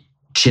actually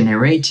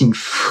generating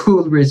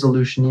full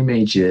resolution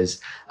images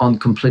on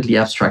completely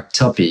abstract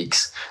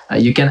topics.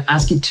 You can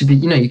ask it to be,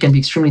 you can be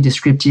extremely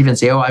descriptive and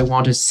say, I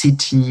want a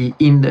city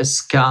in the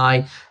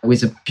sky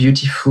with a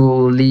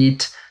beautiful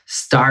lit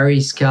starry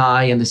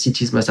sky, and the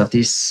cities must have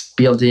these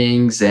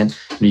buildings, and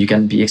you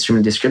can be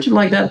extremely descriptive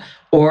like that.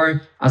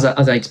 Or as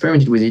I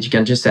experimented with it, you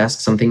can just ask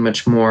something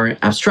much more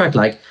abstract,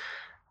 like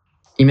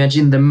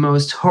imagine the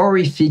most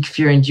horrific,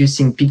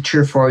 fear-inducing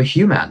picture for a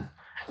human.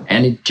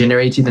 And it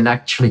generated an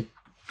actually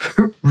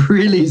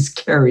really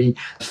scary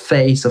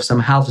face of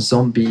some half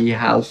zombie,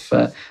 half,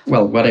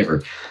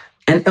 whatever.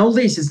 And all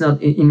this is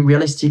not in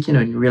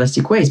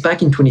realistic ways.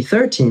 Back in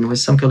 2013, with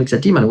some colleagues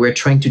at Deepmind, we were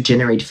trying to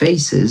generate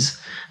faces.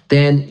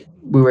 Then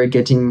we were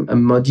getting a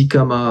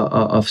modicum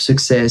of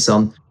success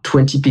on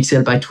 20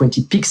 pixel by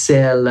 20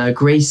 pixel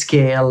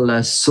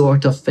grayscale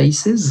sort of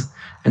faces.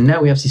 And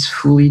now we have this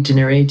fully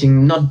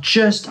generating, not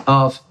just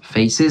of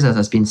faces, as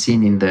has been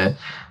seen in the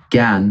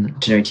GAN,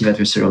 generative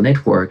adversarial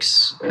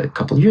networks, a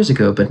couple of years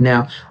ago, but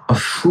now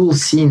of full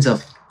scenes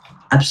of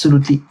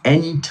absolutely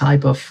any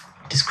type of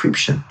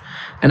description.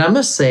 And I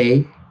must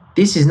say,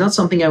 this is not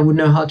something I would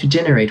know how to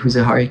generate with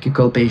a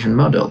hierarchical Bayesian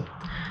model.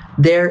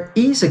 There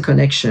is a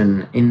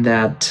connection in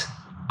that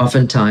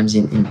oftentimes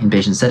in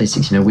Bayesian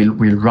statistics, we'll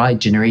write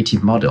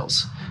generative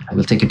models.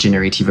 We'll take a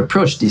generative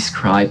approach,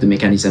 describe the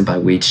mechanism by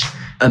which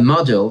a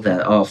model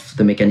of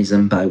the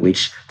mechanism by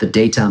which the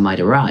data might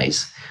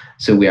arise.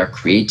 So we are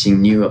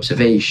creating new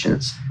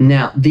observations.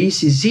 Now,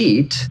 this is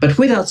it, but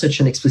without such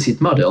an explicit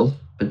model,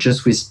 but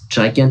just with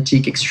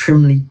gigantic,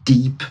 extremely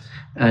deep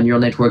neural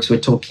networks, we're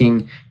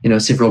talking,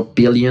 several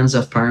billions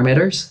of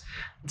parameters.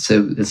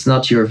 So it's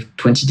not your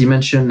 20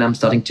 dimension. I'm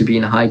starting to be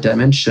in high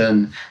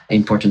dimension,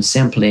 important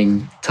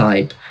sampling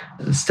type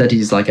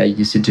studies like I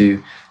used to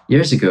do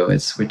years ago.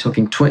 We're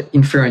talking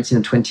inference in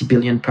a 20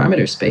 billion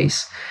parameter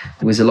space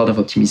with a lot of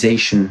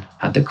optimization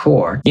at the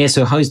core. Yeah,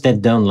 so how is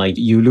that done? Like,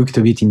 you looked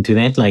a bit into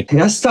that. Like,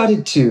 I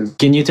started to.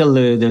 Can you tell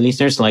the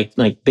listeners, like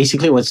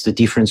basically what's the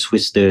difference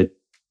with the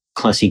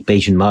classic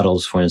Bayesian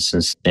models, for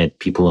instance, that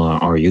people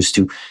are used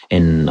to?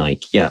 And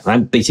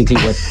basically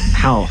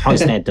how is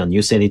that done?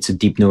 You said it's a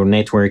deep neural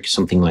network,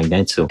 something like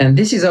that. So, and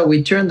this is how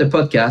we turned the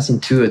podcast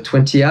into a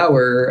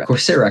 20-hour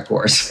Coursera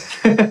course.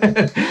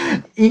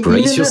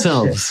 Brace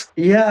yourselves.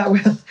 Yeah,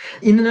 well,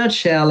 in a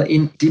nutshell,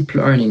 in deep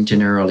learning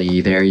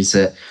generally, there is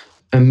a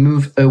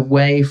move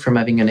away from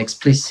having an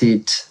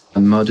explicit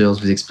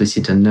models with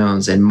explicit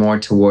unknowns and more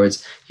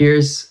towards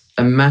here's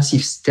a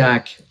massive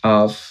stack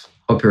of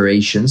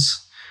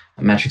operations,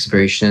 matrix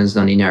operations,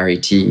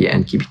 nonlinearity,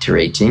 and keep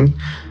iterating.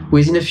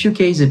 With, in a few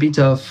cases, a bit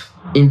of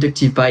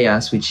inductive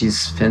bias, which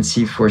is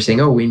fancy for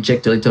saying, we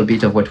inject a little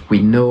bit of what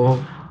we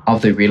know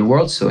of the real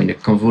world. So in a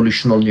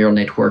convolutional neural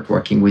network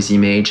working with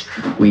image,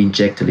 we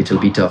inject a little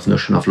bit of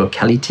notion of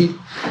locality,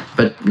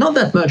 but not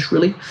that much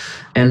really.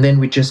 And then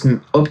we just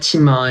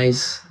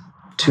optimize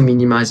to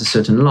minimize a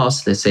certain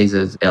loss, let's say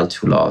the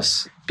L2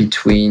 loss,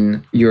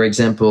 between your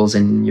examples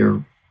and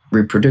your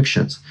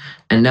reproductions.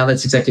 And now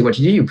that's exactly what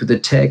you do. You put the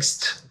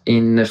text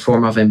in the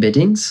form of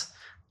embeddings,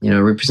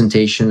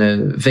 representation, a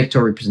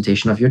vector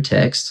representation of your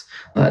text.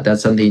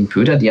 That's on the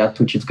input. At the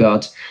output, you've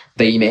got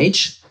the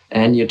image,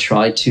 and you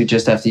try to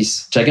just have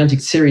this gigantic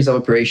series of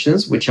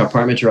operations, which are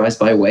parameterized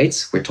by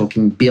weights. We're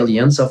talking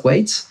billions of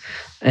weights.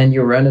 And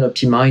you run an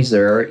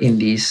optimizer in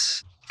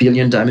this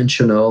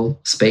billion-dimensional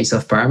space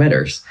of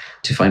parameters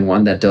to find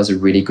one that does a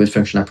really good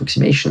function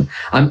approximation.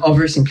 I'm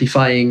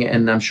oversimplifying,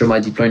 and I'm sure my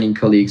deep learning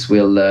colleagues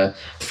will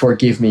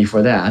forgive me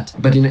for that.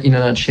 But in a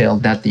nutshell,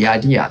 that's the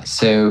idea.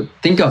 So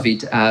think of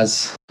it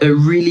as a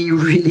really,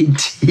 really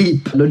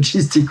deep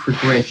logistic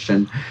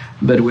regression,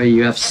 but where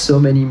you have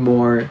so many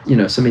more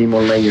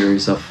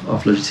layers of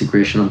logistic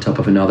regression on top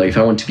of another. If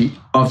I want to be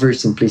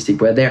oversimplistic,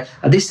 where there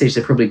at this stage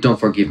they probably don't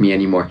forgive me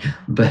anymore.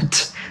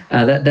 But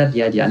that's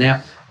the idea.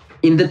 Now,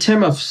 in the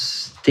term of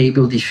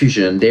stable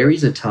diffusion, there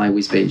is a tie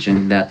with Bayesian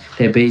in that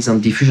they're based on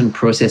diffusion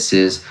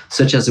processes,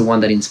 such as the one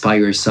that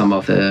inspires some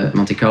of the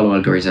Monte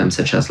Carlo algorithms,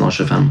 such as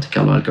Langevin Monte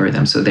Carlo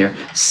algorithm. So there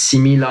are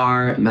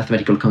similar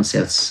mathematical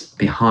concepts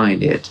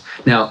behind it.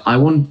 Now, I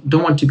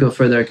don't want to go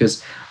further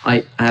because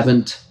I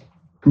haven't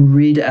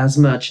read as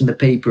much in the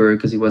paper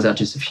because it was out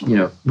just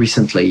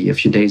recently, a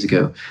few days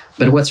ago.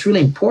 But what's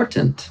really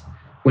important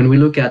when we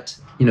look at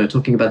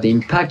talking about the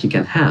impact you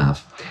can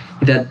have,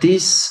 is that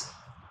this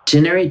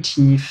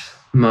generative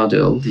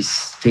model, these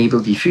stable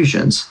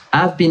diffusions,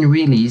 have been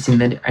released in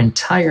their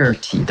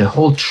entirety. The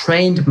whole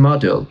trained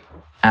model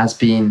has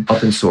been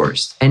open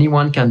sourced.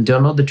 Anyone can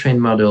download the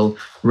trained model,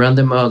 run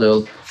the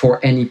model for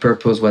any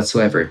purpose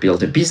whatsoever,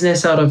 build a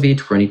business out of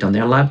it, run it on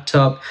their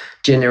laptop,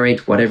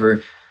 generate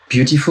whatever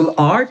beautiful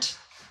art,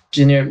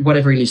 generate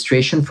whatever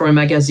illustration for a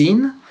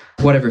magazine,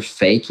 whatever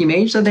fake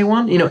image that they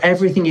want.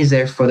 Everything is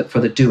there for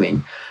the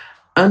doing.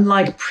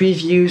 Unlike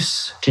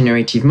previous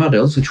generative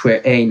models, which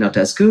were A, not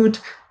as good,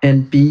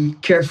 and B,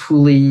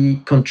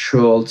 carefully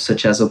controlled,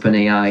 such as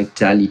OpenAI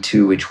DALL-E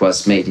 2, which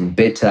was made in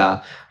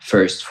beta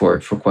first for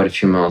quite a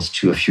few months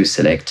to a few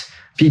select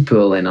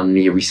people, and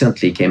only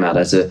recently came out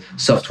as a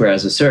software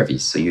as a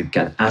service. So you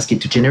can ask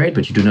it to generate,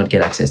 but you do not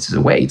get access to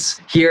the weights.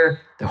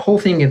 Here, the whole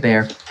thing is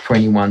there for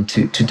anyone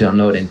to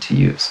download and to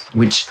use,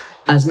 which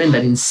has meant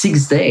that in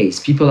 6 days,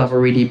 people have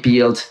already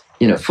built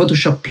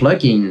Photoshop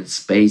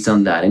plugins based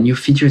on that, and new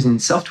features in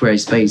software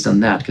is based on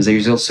that, because there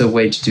is also a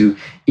way to do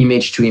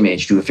image to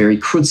image, do a very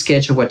crude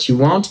sketch of what you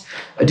want,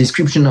 a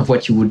description of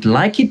what you would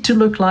like it to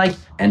look like,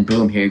 and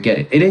boom, here you get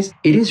it.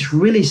 It is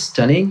really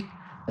stunning.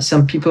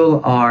 Some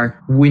people are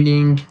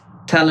winning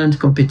talent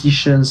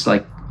competitions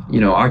like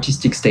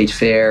artistic state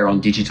fair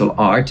on digital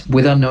art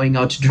without knowing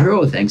how to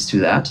draw thanks to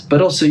that.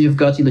 But also you've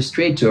got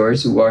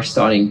illustrators who are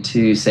starting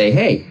to say,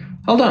 hey,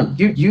 hold on,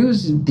 you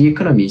use The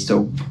Economist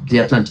or The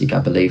Atlantic, I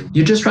believe.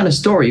 You just run a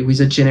story with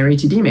a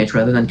generated image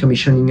rather than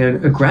commissioning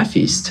a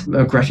graphist,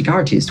 a graphic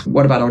artist.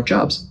 What about our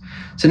jobs?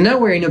 So now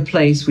we're in a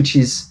place which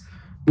is,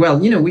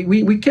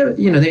 we kept,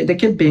 they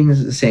kept being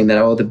saying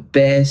that, the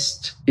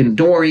best, don't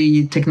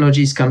worry,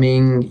 technology is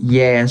coming,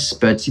 yes,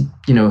 but,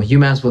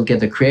 humans will get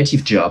the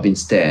creative job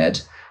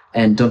instead.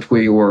 And don't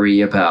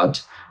worry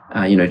about,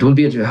 it will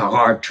be a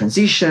hard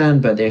transition,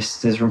 but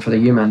there's room for the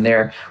human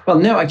there. Well,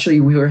 no, actually,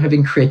 we were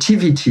having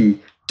creativity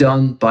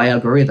done by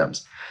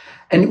algorithms.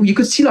 And you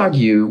could still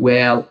argue,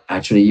 well,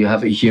 actually, you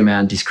have a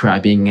human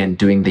describing and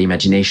doing the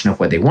imagination of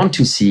what they want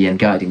to see and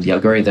guiding the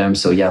algorithm.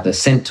 So yeah, the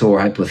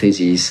centaur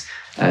hypothesis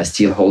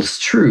still holds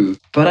true.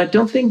 But I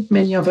don't think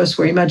many of us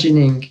were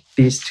imagining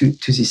this to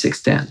this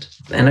extent.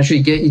 And actually,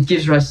 it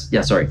gives rise...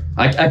 Yeah, sorry.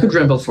 I could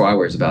ramble for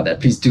hours about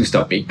that. Please do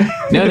stop me.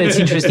 No, that's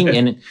interesting.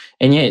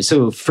 And yeah,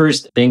 so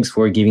first, thanks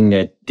for giving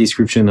that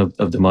description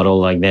of the model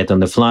like that on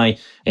the fly.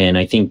 And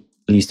I think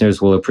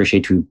listeners will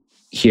appreciate to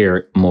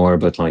hear more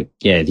about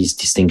this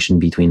distinction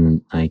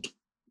between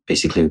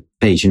basically a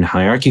Bayesian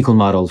hierarchical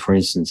model, for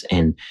instance,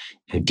 and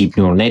a deep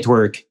neural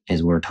network,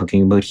 as we're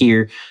talking about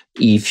here.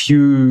 If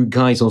you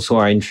guys also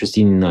are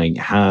interested in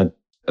how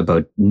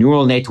about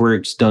neural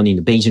networks done in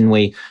the Bayesian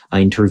way,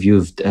 I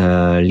interviewed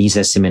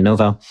Lisa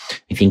Semenova.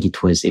 I think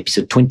it was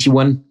episode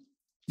 21.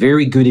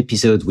 Very good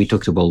episode. We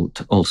talked about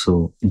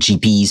also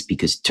GPs,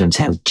 because it turns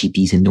out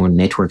GPs and neural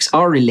networks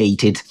are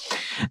related.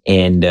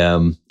 And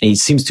it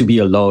seems to be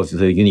a law of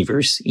the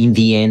universe. In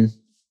the end,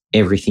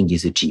 everything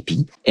is a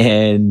GP.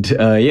 And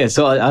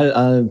so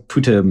I'll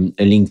put a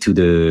link to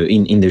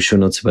in the show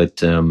notes about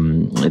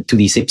to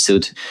this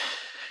episode.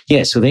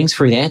 Yeah, so thanks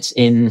for that.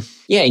 And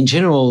yeah, in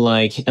general,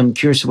 I'm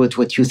curious about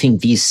what you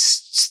think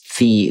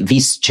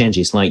these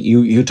changes.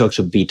 You talked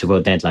a bit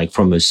about that,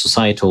 from a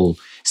societal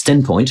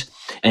standpoint.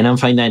 And I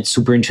find that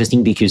super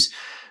interesting because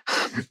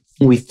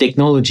with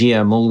technology,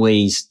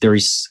 there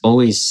is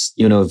always,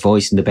 a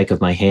voice in the back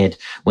of my head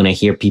when I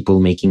hear people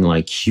making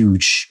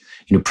huge,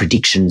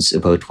 predictions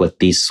about what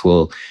this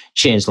will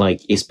change,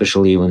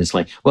 especially when it's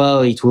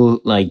it will,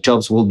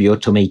 jobs will be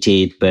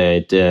automated,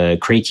 but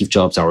creative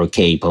jobs are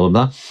okay, blah, blah,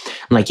 blah.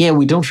 I'm yeah,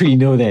 we don't really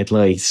know that.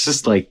 It's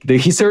just the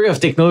history of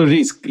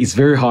technology is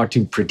very hard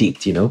to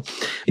predict,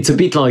 It's a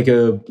bit like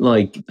a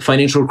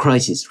financial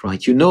crisis,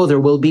 right? There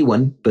will be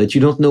one, but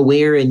you don't know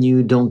where and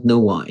you don't know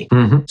why.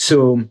 Mm-hmm.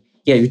 So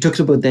yeah, you talked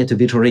about that a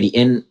bit already.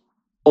 And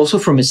also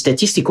from a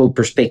statistical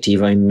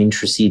perspective, I'm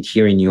interested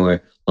here in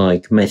your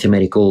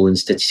mathematical and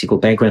statistical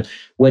background.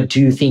 What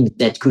do you think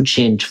that could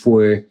change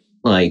for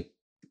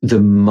the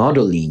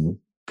modeling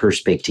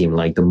perspective,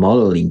 the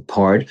modeling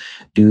part?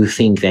 Do you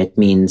think that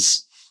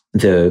means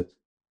the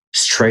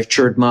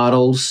structured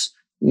models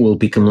will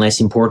become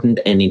less important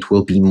and it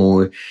will be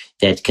more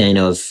that kind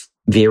of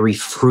very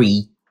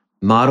free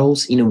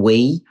models in a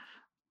way?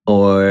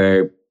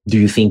 Or do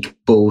you think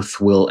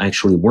both will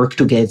actually work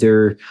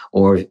together,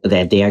 or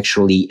that they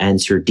actually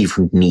answer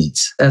different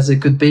needs? As a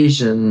good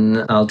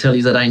Bayesian, I'll tell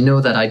you that I know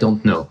that I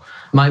don't know.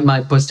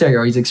 My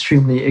posterior is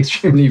extremely,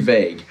 extremely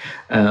vague,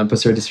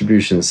 posterior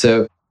distribution.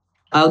 So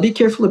I'll be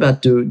careful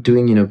about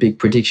doing big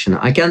prediction.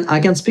 I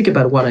can speak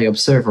about what I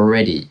observe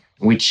already,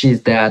 which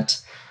is that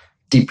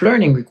deep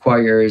learning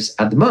requires,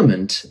 at the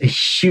moment, a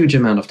huge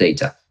amount of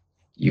data.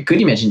 You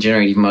could imagine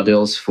generative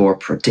models for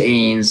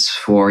proteins,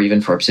 for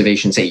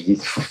observation, say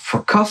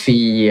for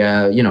coffee,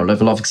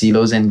 level of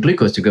xylose and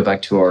glucose, to go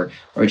back to our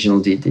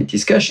original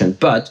discussion.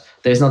 But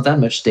there's not that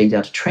much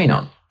data to train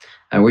on.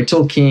 And we're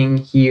talking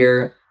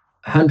here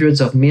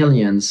hundreds of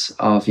millions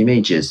of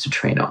images to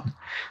train on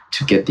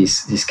to get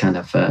this kind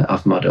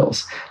of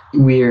models.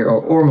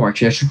 Or more,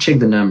 actually, I should check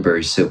the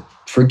numbers. So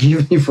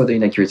forgive me for the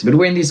inaccuracy, but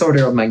we're in this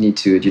order of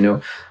magnitude,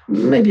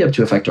 maybe up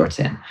to a factor of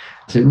 10.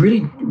 It's a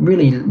really,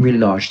 really, really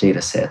large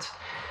data set,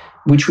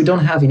 which we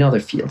don't have in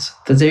other fields.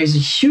 So there is a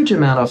huge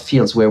amount of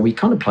fields where we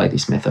can't apply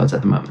these methods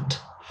at the moment.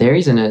 There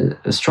is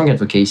a strong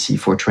advocacy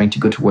for trying to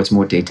go towards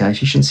more data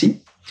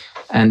efficiency.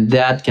 And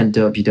that can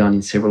be done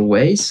in several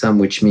ways, some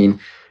which mean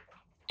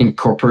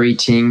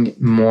incorporating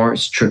more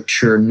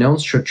structure, known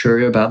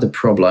structure about the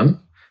problem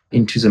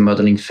into the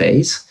modeling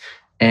phase.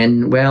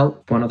 And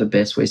one of the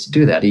best ways to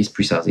do that is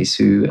precisely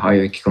through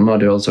hierarchical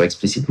models or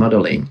explicit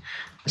modeling.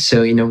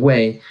 So in a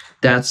way,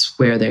 that's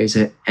where there is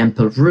an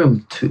ample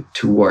room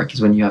to work,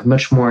 is when you have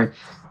much more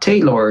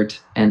tailored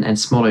and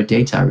smaller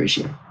data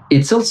regime.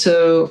 It's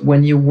also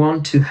when you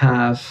want to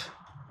have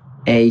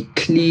a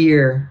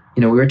clear,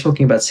 we were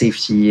talking about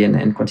safety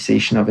and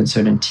quantization of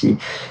uncertainty.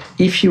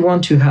 If you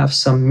want to have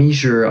some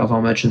measure of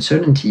how much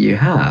uncertainty you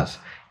have,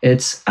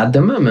 it's at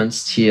the moment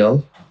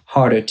still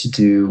harder to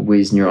do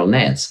with neural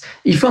nets,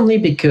 if only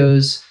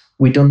because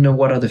we don't know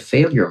what are the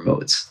failure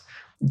modes.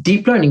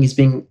 Deep learning is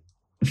being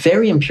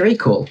very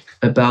empirical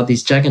about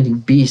these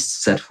gigantic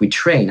beasts that we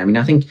train.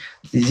 I think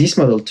this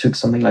model took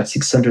something like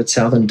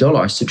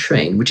 $600,000 to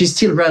train, which is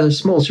still rather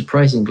small,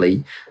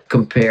 surprisingly,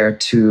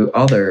 compared to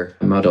other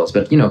models.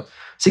 But,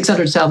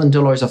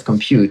 $600,000 of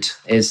compute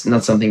is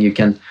not something you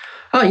can,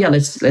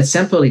 let's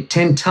sample it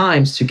 10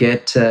 times to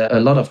get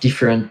a lot of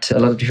different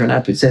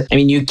outputs.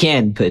 You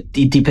can, but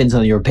it depends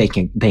on your bank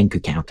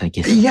account, I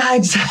guess. Yeah,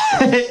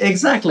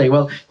 exactly.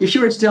 Well, if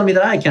you were to tell me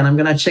that I can, I'm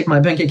going to check my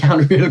bank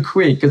account real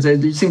quick, because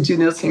you seem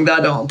to think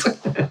that I don't.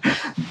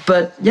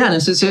 But yeah,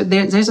 so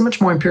there's a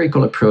much more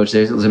empirical approach.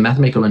 The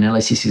mathematical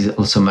analysis is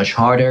also much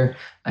harder.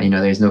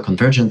 There's no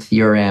convergent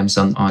theorems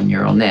on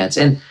neural nets.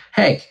 And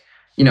heck,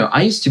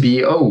 I used to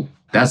be,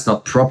 that's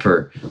not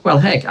proper. Well,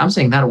 heck, I'm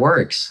saying that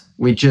works.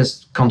 We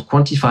just can't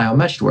quantify how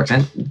much it works.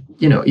 And,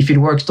 if it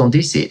works, don't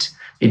diss it.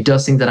 It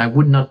does things that I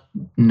would not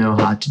know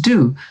how to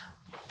do,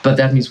 but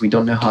that means we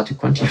don't know how to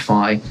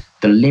quantify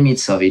the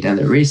limits of it and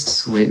the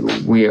risks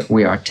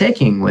we are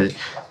taking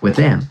with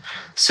them.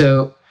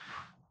 So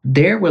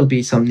there will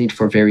be some need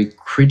for very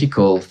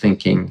critical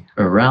thinking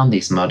around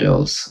these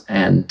models.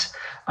 And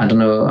I don't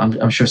know,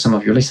 I'm sure some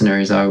of your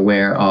listeners are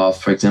aware of,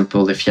 for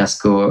example, the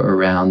fiasco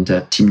around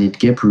Timnit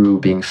Gebru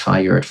being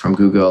fired from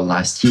Google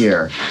last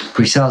year,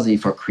 precisely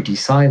for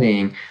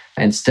criticizing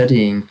and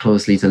studying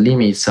closely the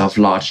limits of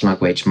large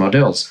language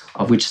models,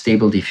 of which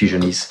Stable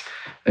Diffusion is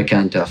a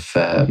kind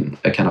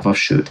of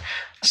offshoot.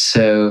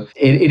 So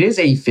it is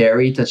a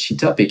very touchy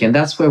topic, and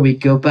that's where we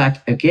go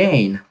back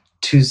again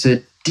to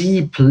the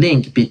deep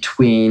link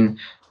between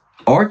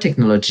our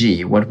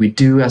technology, what we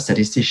do as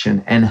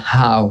statisticians, and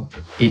how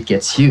it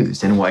gets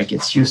used and what it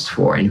gets used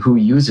for and who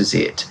uses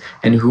it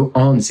and who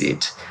owns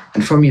it.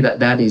 And for me,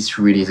 that is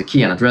really the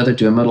key. And I'd rather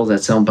do a model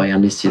that's owned by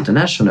Amnesty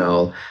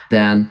International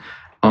than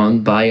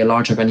owned by a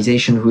large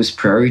organization whose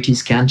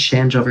priorities can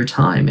change over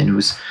time and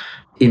whose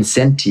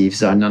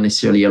incentives are not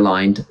necessarily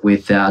aligned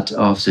with that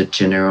of the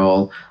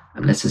general,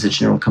 unless it's a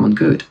general common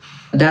good.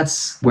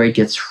 That's where it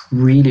gets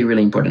really,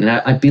 really important.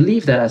 And I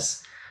believe that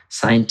as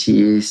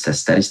scientists, as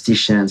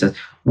statisticians, that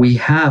we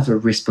have a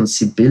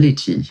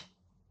responsibility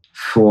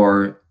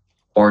for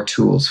our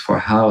tools, for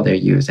how they're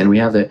used. And we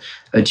have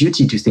a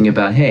duty to think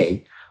about,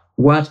 hey,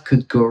 what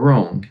could go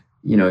wrong,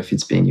 if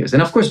it's being used?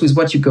 And of course, with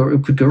what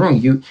could go wrong,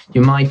 you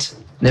might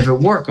never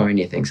work or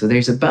anything. So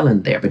there's a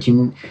balance there, but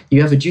you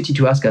have a duty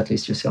to ask at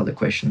least yourself the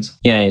questions.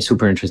 Yeah, it's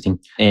super interesting.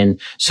 And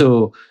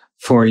so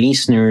for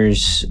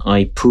listeners,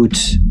 I put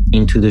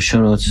into the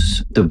show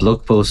notes the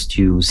blog post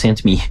you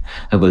sent me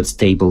about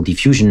Stable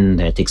Diffusion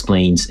that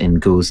explains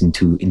and goes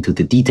into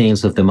the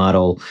details of the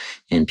model,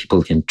 and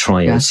people can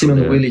try. Yeah,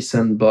 Simon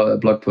Willison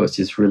blog post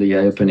is really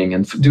eye-opening,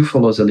 and do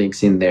follow the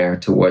links in there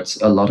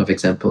towards a lot of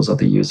examples of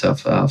the use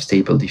of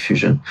Stable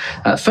Diffusion.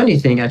 Funny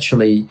thing,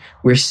 actually,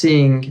 we're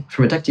seeing,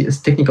 from a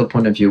technical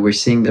point of view, we're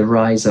seeing the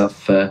rise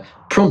of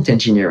prompt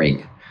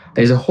engineering.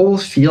 There's a whole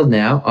field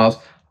now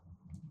of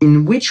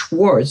in which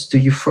words do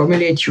you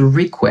formulate your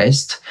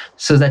request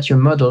so that your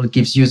model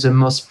gives you the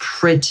most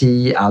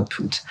pretty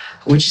output,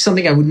 which is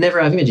something I would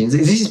never have imagined.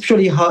 This is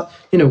purely how,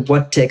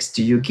 what text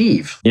do you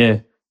give? Yeah.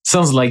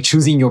 Sounds like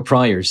choosing your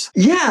priors.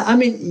 Yeah,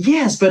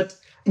 yes, but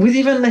with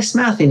even less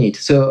math in it.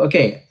 So,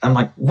 okay, I'm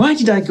like, why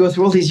did I go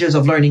through all these years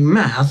of learning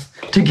math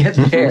to get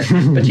there?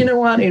 But you know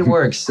what? It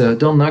works, so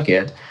don't knock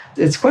it.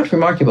 It's quite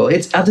remarkable.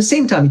 It's at the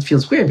same time, it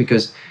feels weird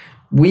because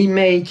we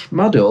make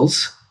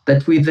models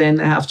that we then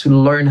have to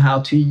learn how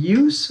to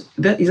use.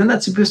 Isn't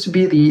that supposed to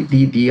be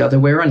the other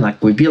way around?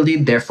 Like we build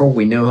it, therefore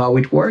we know how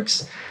it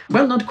works?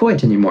 Well, not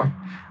quite anymore.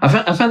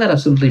 I find that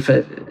absolutely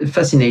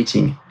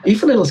fascinating,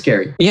 if a little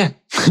scary. Yeah.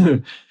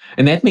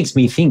 And that makes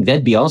me think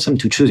that'd be awesome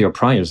to choose your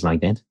priors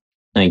like that.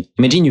 Like,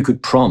 imagine you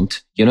could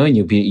prompt, and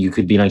you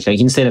could be like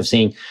instead of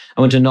saying,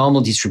 I want a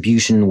normal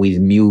distribution with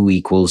mu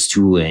equals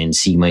 2 and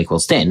sigma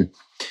equals 10,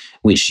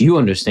 which you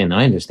understand,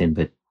 I understand,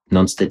 but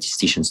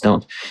non-statisticians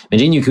don't.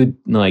 Imagine you could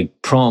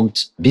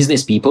prompt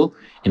business people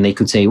and they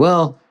could say,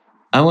 well,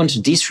 I want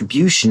a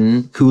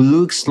distribution who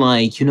looks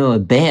like, a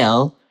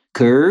bell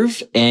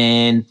curve,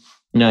 and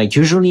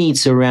usually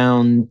it's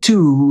around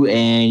 2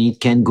 and it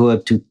can go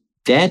up to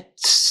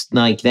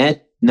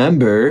that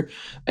number.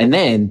 And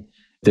then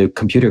the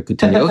computer could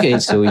tell you, okay,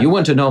 so you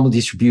want a normal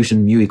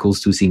distribution, mu equals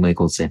 2, sigma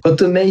equals 10.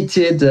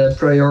 Automated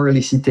prior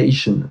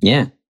elicitation.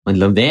 Yeah, I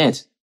love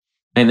that.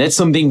 And that's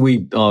something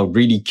we are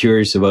really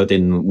curious about,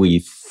 and we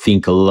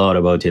think a lot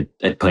about it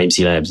at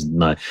PyMC Labs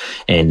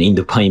and in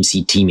the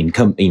PyMC team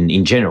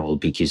in general,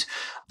 because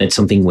that's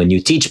something when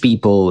you teach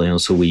people and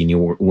also when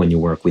you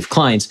work with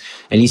clients,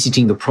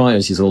 eliciting the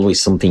priors is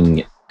always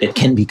something that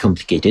can be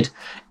complicated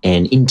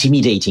and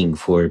intimidating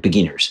for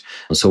beginners.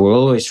 So we're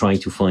always trying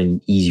to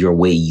find easier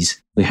ways.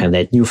 We have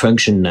that new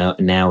function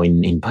now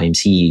in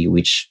PyMC,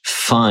 which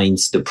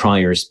finds the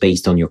priors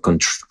based on your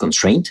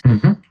constraint.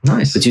 Mm-hmm.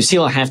 Nice. But you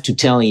still have to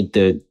tell it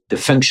the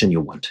function you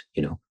want,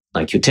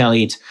 Like you tell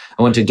it,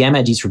 I want a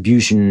gamma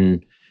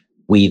distribution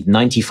with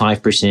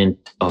 95%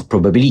 of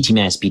probability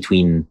mass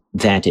between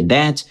that and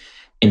that.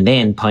 And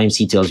then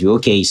PyMC tells you,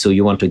 okay, so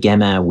you want a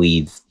gamma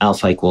with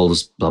alpha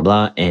equals blah,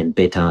 blah, and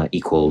beta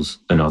equals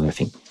another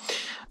thing.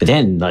 But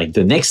then,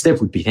 the next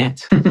step would be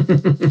that.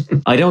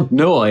 I don't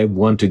know I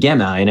want a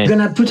gamma. And I'm going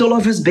to put all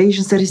of us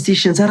Bayesian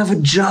statisticians out of a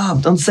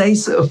job. Don't say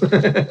so.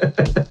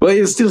 Well,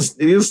 you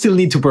still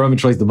need to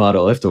parameterize the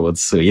model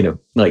afterwards. So,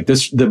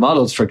 the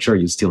model structure,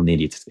 you still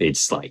need it.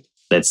 It's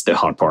that's the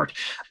hard part.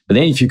 But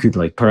then if you could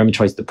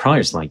parameterize the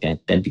priors like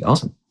that, that'd be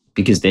awesome.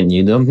 Because then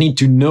you don't need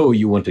to know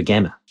you want a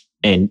gamma.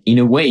 And in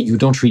a way, you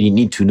don't really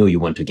need to know you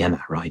want a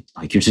gamma, right?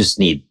 You just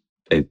need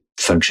a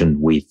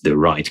function with the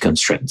right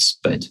constraints.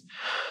 But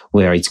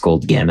where it's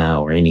called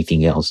gamma or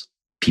anything else,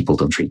 people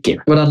don't really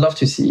care. What I'd love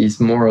to see is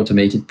more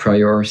automated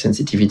prior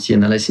sensitivity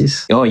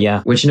analysis. Oh,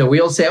 yeah. Which, we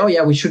all say, oh,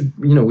 yeah, we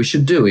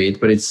should do it,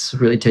 but it's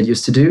really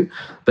tedious to do.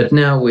 But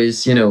now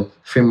with,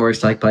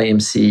 frameworks like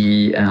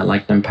PyMC,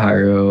 like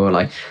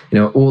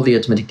NumPyro, all the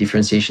automatic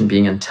differentiation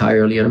being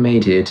entirely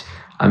automated,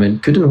 I mean,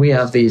 couldn't we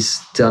have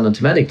this done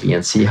automatically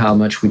and see how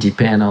much we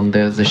depend on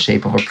the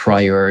shape of our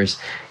priors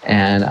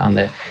and on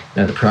the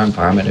parent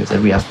parameters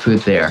that we have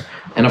put there?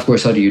 And of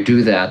course, how do you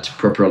do that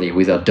properly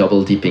without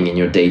double dipping in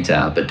your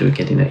data, but doing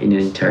it in an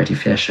iterative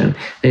fashion?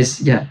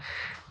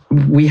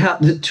 We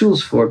have the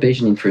tools for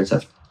Bayesian inference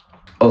have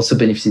also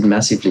benefited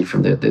massively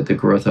from the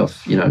growth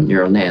of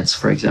neural nets,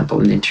 for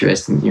example, and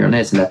interest in neural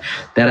nets, and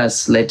that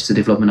has led to the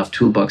development of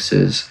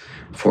toolboxes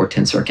for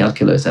tensor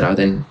calculus that are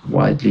then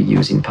widely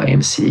used in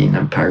PyMC and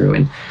Amparo,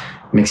 and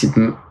makes it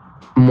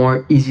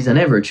more easy than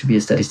ever to be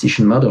a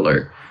statistician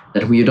modeler.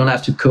 That you don't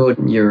have to code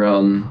your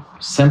own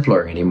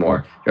sampler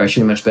anymore. You're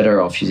actually much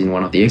better off using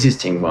one of the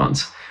existing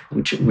ones,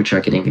 which are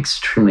getting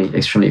extremely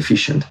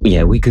efficient.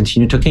 Yeah, we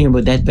continue talking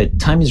about that, but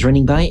time is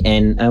running by,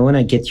 and I want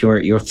to get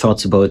your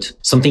thoughts about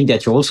something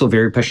that you're also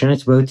very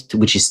passionate about,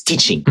 which is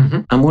teaching. Mm-hmm.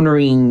 I'm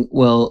wondering,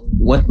 well,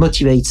 what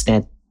motivates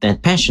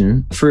that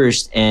passion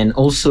first, and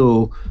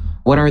also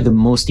what are the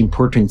most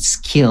important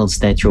skills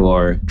that you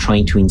are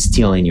trying to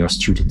instill in your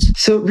students?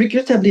 So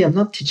regrettably, I'm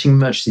not teaching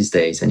much these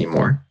days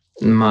anymore.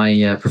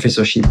 My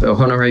professorship,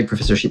 honorary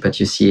professorship at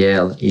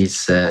UCL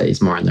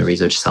is more on the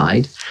research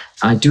side.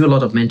 I do a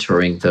lot of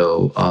mentoring,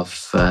 though,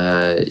 of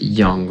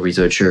young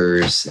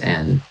researchers,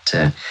 and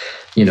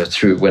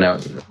through when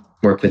I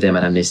work with them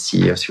at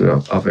Amnesty or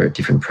through other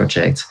different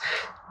projects.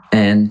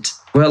 And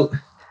well,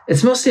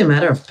 it's mostly a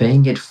matter of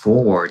paying it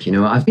forward.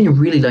 I've been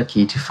really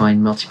lucky to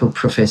find multiple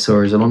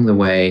professors along the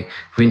way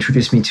who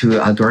introduced me to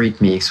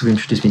algorithmics,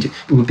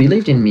 who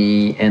believed in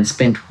me and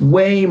spent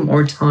way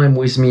more time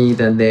with me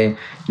than they,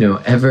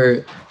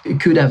 ever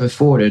could have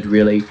afforded,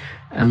 really.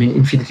 I mean,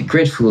 infinitely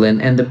grateful.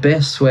 And the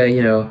best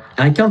way,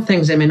 I can't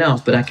thank them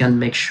enough, but I can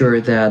make sure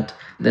that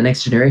the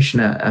next generation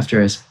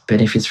after us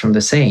benefits from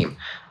the same.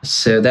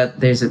 So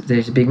that there's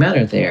a big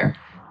matter there.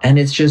 And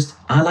it's just,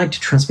 I like to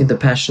transmit the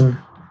passion.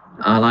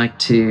 I like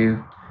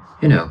to,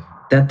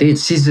 that they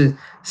see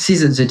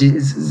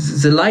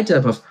the light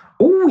up of,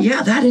 oh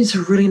yeah, that is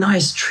a really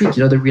nice trick.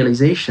 The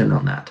realization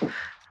on that.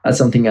 That's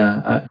something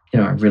I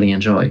really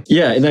enjoy.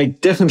 Yeah, and I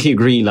definitely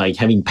agree. Like,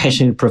 having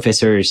passionate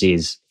professors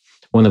is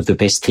one of the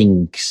best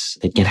things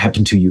that can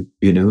happen to you.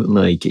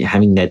 Like,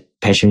 having that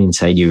passion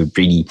inside you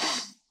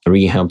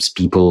really helps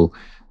people.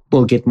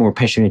 Well, get more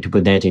passionate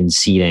about that and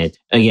see that,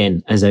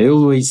 again, as I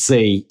always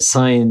say,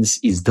 science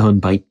is done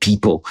by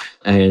people,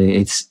 and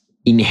it's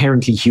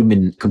inherently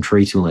human,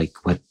 contrary to like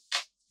what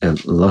a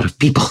lot of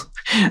people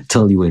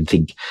tell you and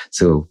think.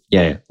 So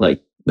yeah,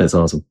 like, that's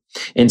awesome.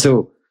 And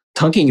so,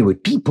 talking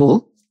about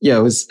people, I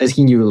was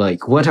asking you,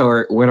 like, what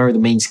are the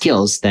main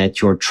skills that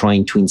you're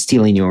trying to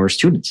instill in your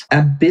students?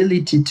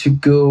 Ability to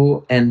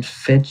go and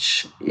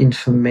fetch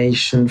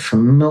information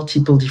from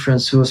multiple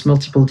different sources,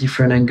 multiple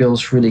different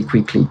angles really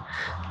quickly.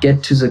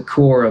 Get to the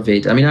core of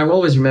it. I mean, I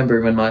always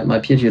remember when my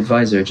PhD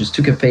advisor just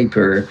took a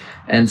paper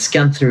and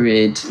scanned through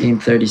it in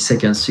 30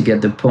 seconds to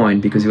get the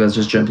point, because he was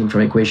just jumping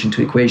from equation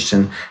to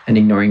equation and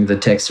ignoring the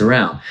text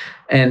around.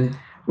 And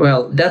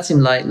well, that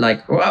seemed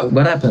like wow,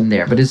 what happened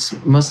there? But it's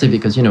mostly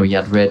because, he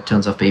had read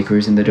tons of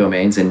papers in the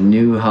domains and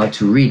knew how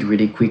to read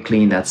really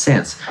quickly in that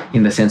sense,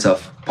 in the sense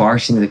of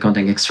parsing the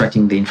content,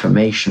 extracting the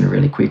information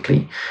really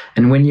quickly.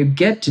 And when you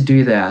get to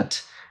do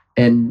that,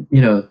 and,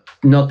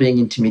 not being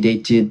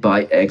intimidated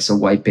by X or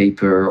Y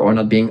paper, or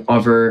not being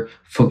over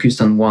focused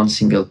on one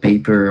single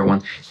paper, or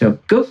one,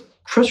 go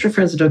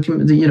cross-reference the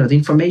document, the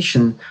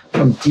information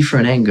from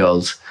different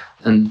angles.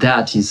 And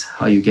that is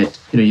how you get,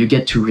 you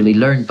get to really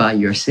learn by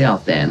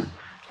yourself then.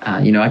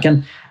 I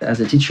can, as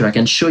a teacher, I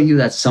can show you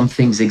that some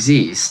things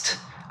exist.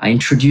 I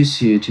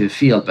introduce you to a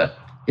field, but,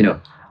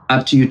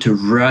 up to you to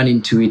run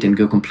into it and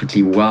go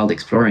completely wild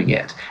exploring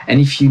it.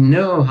 And if you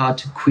know how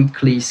to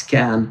quickly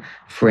scan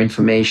for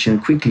information,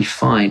 quickly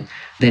find,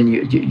 then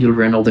you'll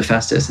run all the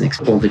fastest and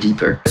explore the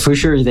deeper. For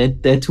sure,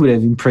 that would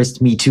have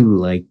impressed me too,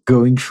 like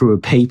going through a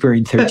paper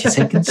in 30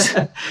 seconds.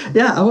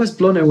 Yeah, I was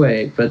blown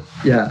away, but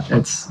yeah,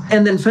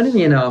 and then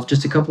funnily enough,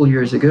 just a couple of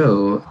years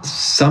ago,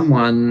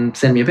 someone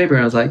sent me a paper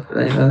and I was like,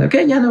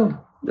 okay, yeah, no.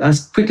 I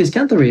quickly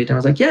scanned through it and I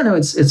was like, yeah, no,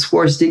 it's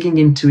worth digging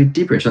into it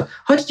deeper. So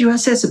how did you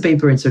assess a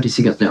paper in 30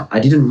 seconds? No, I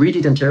didn't read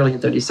it entirely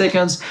in 30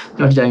 seconds,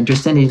 nor did I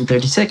understand it in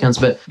 30 seconds.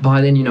 But by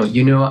then,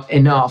 you know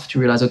enough to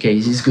realize, okay,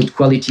 is this good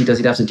quality? Does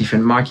it have the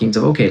different markings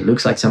of, okay, it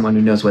looks like someone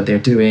who knows what they're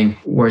doing,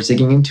 worth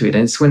digging into it.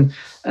 And it's when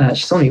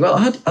she told me, well,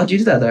 how do you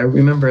do that? I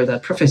remember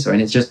that professor.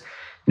 And it's just,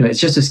 it's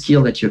just a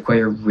skill that you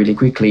acquire really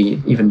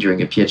quickly, even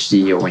during a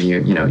PhD, or when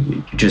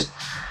you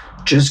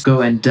just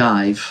go and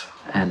dive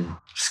and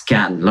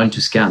learn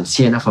to scan,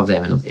 see enough of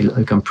them, and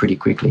it'll come pretty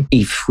quickly.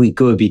 If we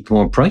go a bit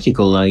more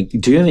practical, like,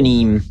 do you have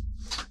any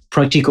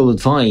practical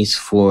advice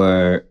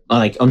for,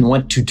 like, on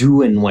what to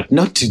do and what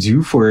not to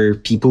do for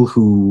people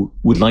who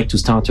would like to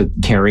start a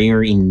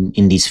career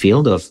in this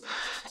field of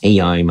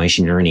AI,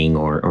 machine learning,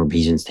 or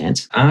Bayesian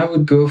stats? I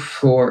would go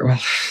for, well,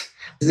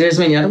 there's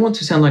many. I don't want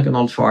to sound like an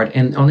old fart,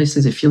 and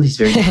honestly, the field is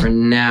very different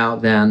now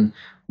than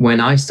when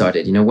I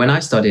started. When I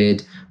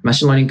started,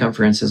 machine learning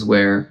conferences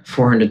were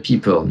 400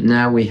 people.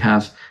 Now we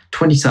have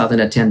 20,000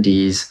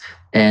 attendees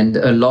and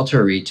a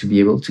lottery to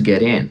be able to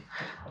get in.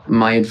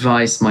 my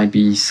advice might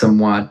be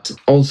somewhat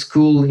old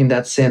school in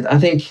that sense. I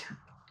think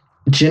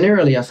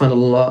generally I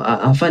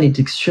find it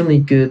extremely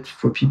good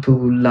for people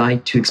who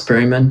like to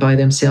experiment by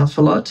themselves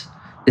a lot.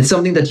 It's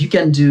something that you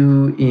can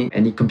do in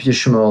any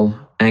computational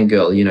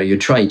angle. You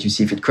try it, you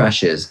see if it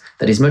crashes.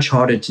 That is much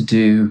harder to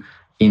do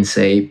in,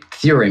 say,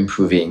 theorem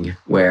proving,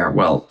 where,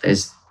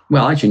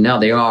 actually now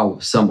there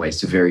are some ways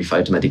to verify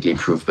automatically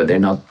proof, but they're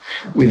not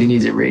within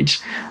easy reach.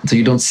 So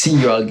you don't see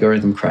your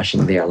algorithm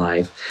crashing there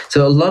live.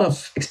 So a lot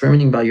of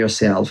experimenting by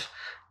yourself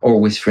or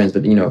with friends,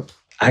 but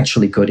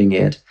actually coding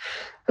it.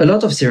 A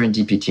lot of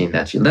serendipity in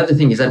that field. The other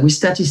thing is that with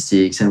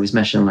statistics and with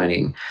machine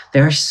learning,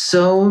 there are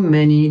so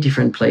many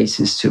different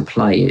places to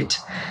apply it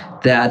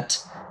that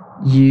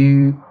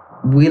you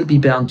will be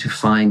bound to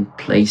find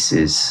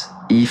places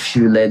if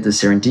you let the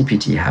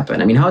serendipity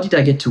happen. I mean, how did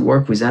I get to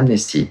work with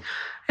Amnesty?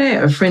 Hey,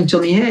 a friend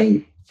told me,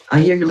 hey,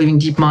 I hear you're leaving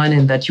Deepmind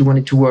and that you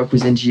wanted to work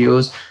with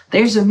NGOs.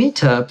 There's a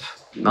meetup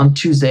on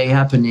Tuesday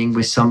happening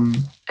with some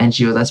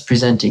NGO that's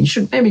presenting. You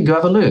should maybe go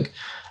have a look.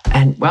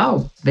 And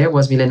wow, there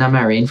was Milena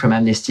Marin from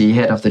Amnesty,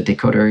 head of the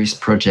Decoders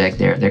project,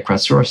 their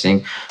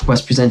crowdsourcing,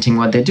 was presenting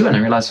what they do. And I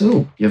realized,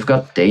 you've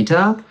got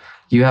data.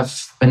 You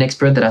have an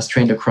expert that has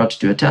trained a crowd to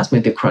do a task.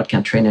 Maybe the crowd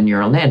can train a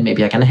neural net.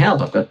 Maybe I can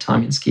help. I've got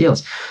time and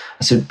skills.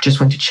 So just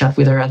went to chat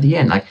with her at the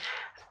end. Like,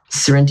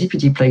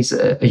 serendipity plays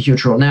a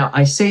huge role. Now,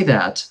 I say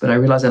that, but I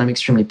realize that I'm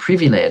extremely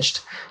privileged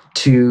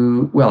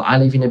I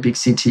live in a big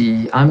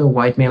city. I'm a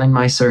white male in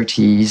my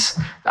 30s.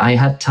 I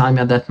had time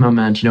at that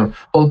moment,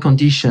 all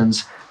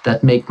conditions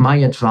that make my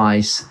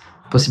advice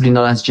possibly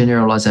not as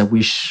general as I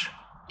wish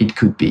it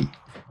could be.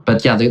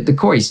 But yeah, the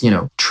core is,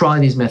 try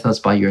these methods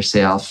by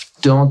yourself.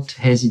 Don't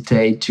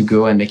hesitate to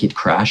go and make it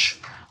crash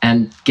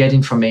and get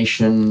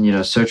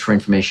information, search for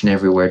information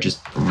everywhere.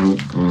 Just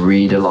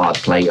read a lot,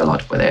 play a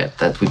lot with it.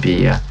 That would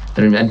be,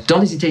 and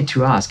don't hesitate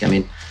to ask. I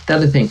mean, the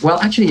other thing,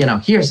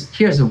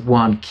 here's a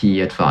one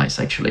key advice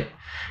actually,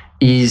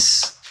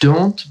 is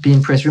don't be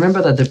impressed.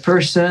 Remember that the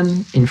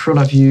person in front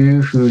of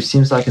you who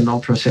seems like an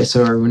old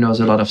professor who knows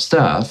a lot of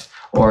stuff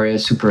or a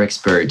super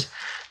expert,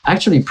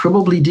 actually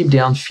probably deep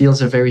down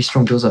feels a very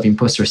strong dose of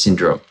imposter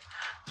syndrome.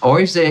 Or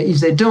if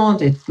they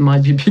don't, it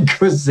might be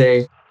because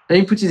let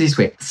me put it this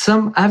way.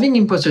 Having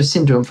imposter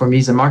syndrome for me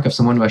is a mark of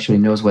someone who actually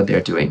knows what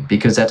they're doing,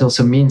 because that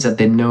also means that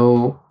they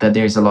know that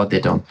there's a lot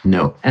they don't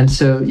know. And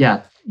so,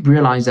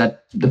 realize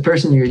that the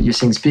person you're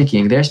seeing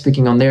speaking, they're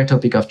speaking on their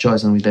topic of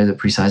choice and they're the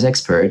precise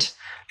expert.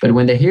 But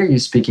when they hear you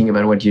speaking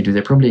about what you do,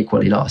 they're probably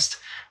equally lost.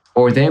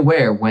 Or they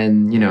were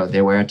when,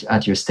 they were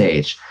at your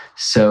stage.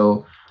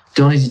 So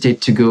don't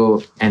hesitate to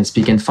go and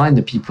speak and find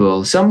the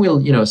people. Some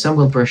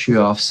will brush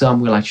you off. Some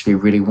will actually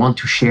really want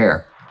to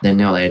share their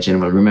knowledge and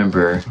will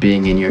remember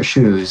being in your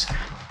shoes.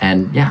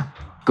 And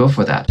go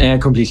for that. I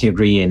completely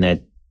agree, and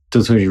that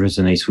totally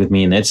resonates with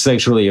me. And that's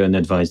actually an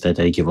advice that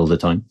I give all the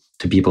time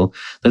to people.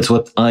 That's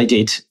what I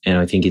did. And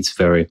I think it's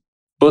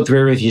both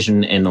very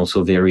efficient and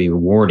also very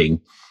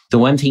rewarding. The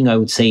one thing I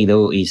would say,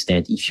 though, is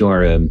that if you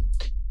are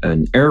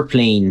an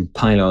airplane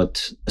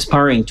pilot,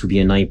 aspiring to be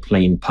an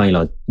airplane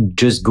pilot,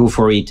 just go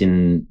for it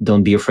and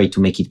don't be afraid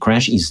to make it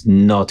crash is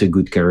not a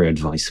good career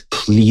advice.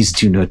 Please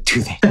do not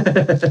do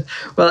that.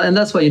 Well, and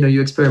that's why, you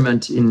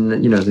experiment in,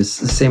 this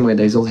the same way.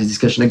 There's all this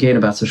discussion again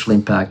about social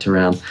impact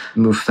around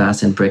move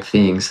fast and break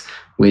things,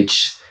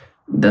 which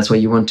that's why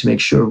you want to make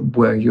sure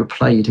where you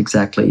apply it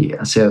exactly.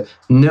 So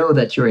know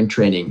that you're in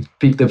training.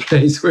 Pick the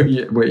place where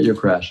you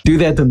crash. Do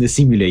that on the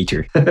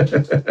simulator.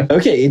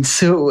 Okay,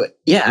 so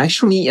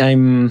actually,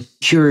 I'm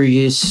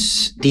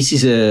curious. This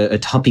is a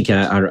topic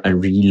I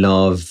really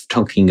love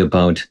talking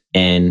about,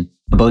 and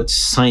about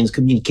science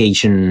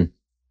communication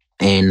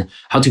and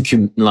how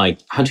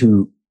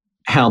to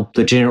help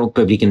the general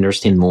public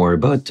understand more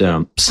about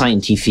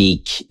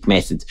scientific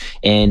methods.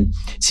 And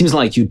it seems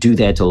like you do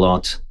that a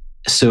lot.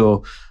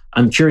 So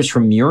I'm curious,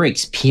 from your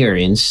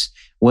experience,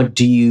 what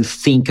do you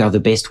think are the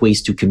best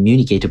ways to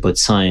communicate about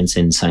science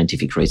and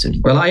scientific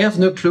reasoning? Well, I have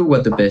no clue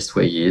what the best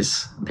way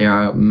is. There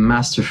are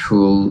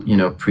masterful,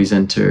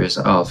 presenters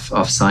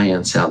of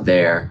science out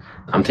there.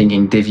 I'm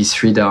thinking Davis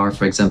Sridhar,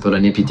 for example,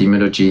 an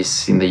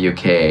epidemiologist in the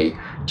UK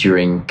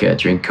during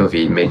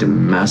COVID, made a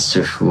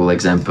masterful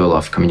example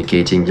of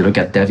communicating. You look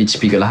at David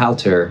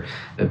Spiegelhalter,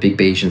 a big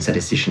Bayesian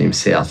statistician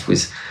himself,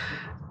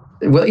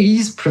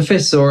 he's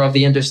professor of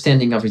the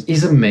understanding of it.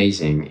 He's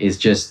amazing. He's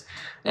just,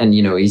 and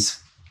he's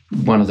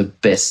one of the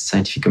best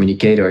scientific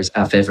communicators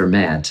I've ever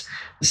met.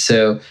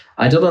 So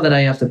I don't know that I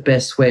have the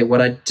best way.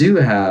 What I do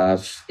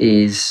have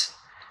is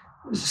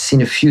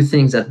seen a few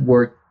things that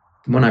worked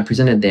when I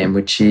presented them,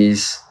 which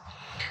is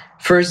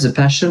first the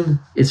passion.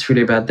 It's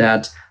really about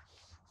that.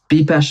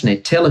 Be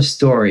passionate. Tell a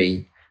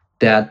story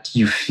that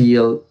you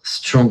feel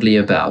strongly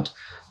about.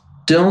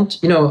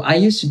 I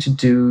used to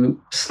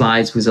do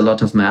slides with a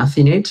lot of math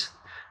in it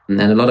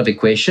and a lot of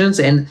equations.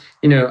 And,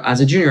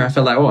 as a junior, I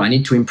felt like, I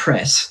need to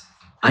impress.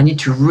 I need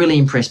to really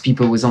impress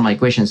people with all my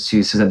equations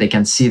too, so that they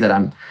can see that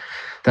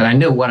I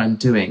know what I'm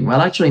doing.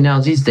 Well, actually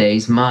now these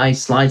days, my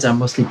slides are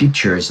mostly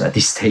pictures at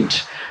this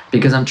stage,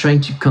 because I'm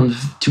trying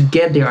to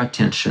get their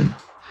attention,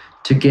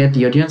 to get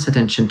the audience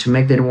attention, to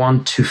make them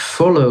want to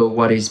follow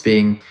what is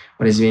being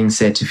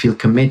said, to feel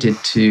committed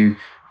to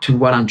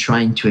what I'm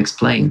trying to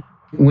explain.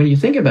 When you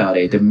think about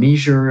it, the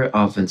measure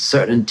of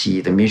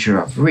uncertainty, the measure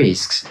of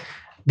risks,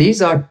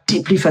 these are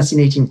deeply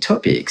fascinating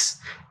topics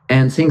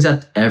and things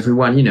that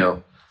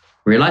everyone,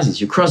 realizes.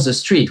 You cross the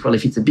street. Well,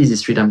 if it's a busy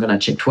street, I'm going to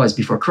check twice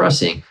before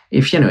crossing.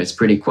 If, it's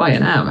pretty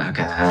quiet,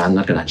 I'm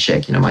not going to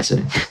check, my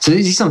certainty. So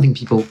this is something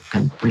people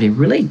can really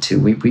relate to.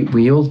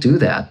 We all do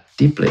that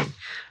deeply.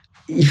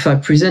 If I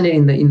present it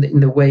in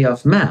the way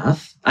of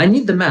math, I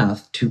need the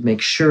math to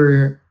make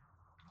sure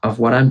of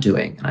what I'm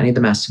doing. I need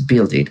the math to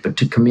build it, but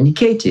to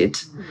communicate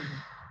it,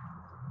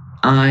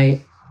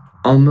 I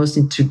almost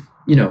need to,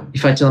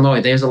 if I tell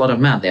them, there's a lot of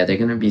math there, they're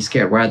going to be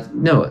scared. Whereas,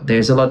 no,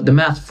 there's a lot, the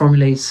math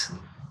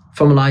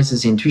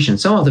formalizes intuition.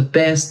 Some of the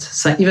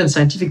best, even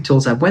scientific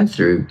tools I went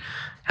through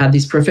had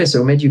this professor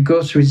who made you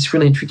go through these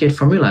really intricate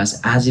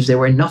formulas as if they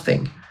were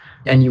nothing.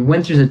 And you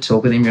went through the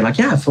talk with him, you're like,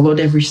 I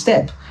followed every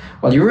step.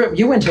 Well,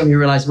 you went home, you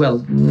realized,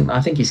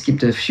 I think he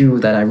skipped a few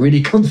that I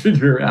really can't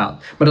figure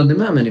out. But at the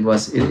moment, it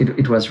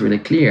was really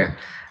clear.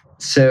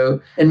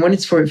 So, and when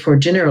it's for a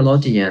general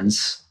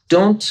audience,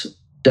 don't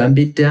dumb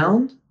it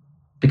down,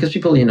 because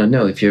people,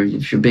 know if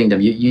you're being dumb,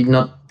 you're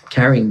not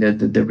carrying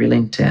the real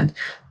intent.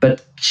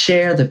 But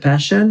share the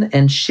passion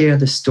and share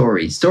the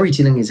story.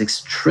 Storytelling is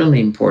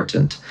extremely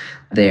important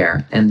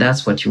there, and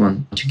that's what you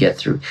want to get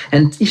through.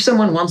 And if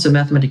someone wants a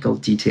mathematical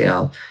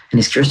detail and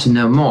is curious to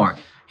know more,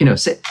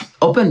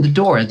 open the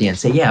door at the end.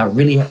 Say,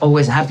 really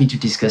always happy to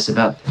discuss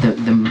about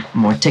the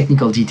more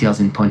technical details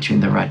and point you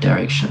in the right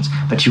directions.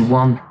 But you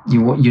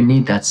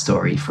need that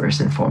story first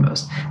and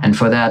foremost. And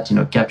for that,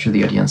 capture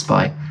the audience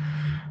by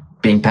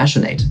being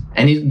passionate.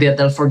 And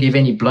they'll forgive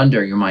any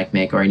blunder you might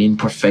make or an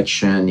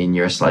imperfection in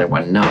your slide or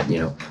whatnot.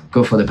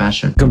 Go for the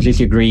passion.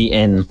 Completely agree.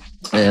 And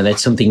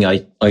that's something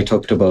I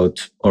talked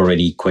about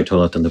already quite a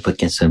lot on the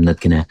podcast, so I'm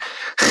not going to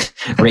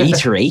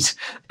reiterate.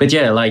 But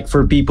like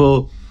for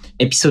people,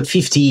 episode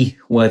 50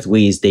 was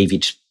with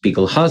David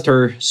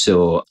Spiegelhalter.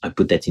 So I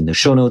put that in the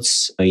show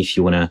notes if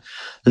you want to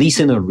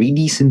listen or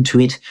re-listen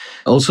to it.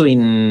 Also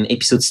in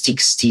episode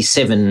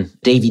 67,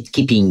 David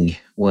Kipping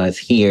was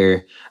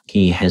here.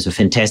 He has a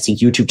fantastic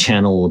YouTube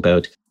channel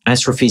about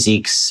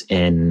astrophysics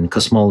and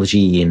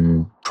cosmology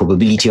and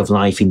probability of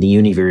life in the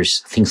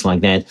universe, things like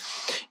that.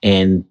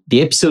 And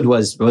the episode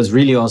was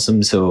really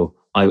awesome. So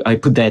I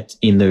put that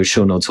in the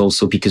show notes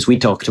also, because we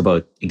talked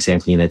about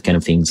exactly that kind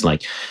of things,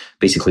 like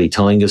basically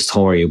telling a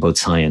story about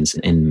science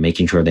and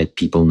making sure that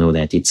people know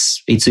that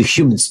it's a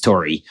human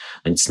story.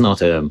 It's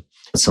not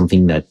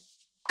something that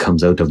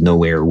comes out of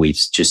nowhere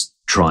with just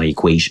dry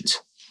equations.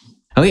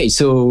 Okay,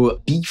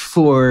 so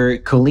before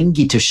calling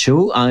it a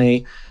show,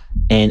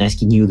 and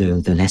asking you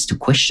the last two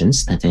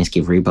questions that I ask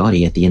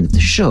everybody at the end of the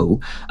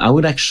show, I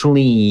would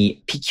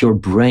actually pick your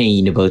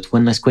brain about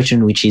one last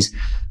question, which is,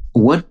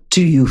 what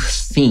do you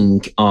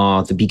think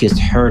are the biggest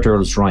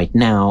hurdles right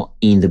now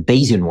in the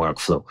Bayesian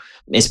workflow,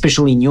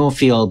 especially in your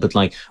field? But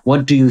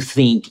what do you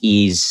think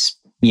is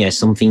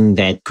something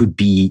that could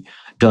be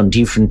done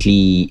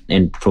differently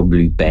and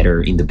probably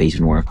better in the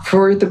Bayesian work?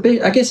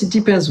 I guess it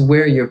depends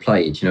where you apply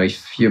it.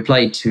 If you apply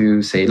it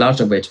to, say, large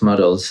language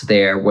models,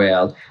 there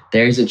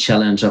is a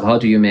challenge of how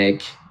do you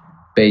make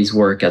Bayes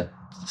work at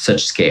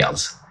such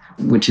scales,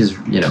 which is,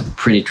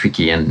 pretty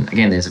tricky. And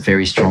again, there's a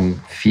very strong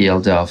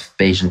field of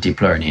Bayesian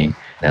deep learning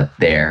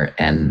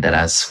and that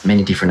has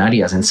many different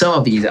ideas. And some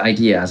of these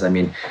ideas,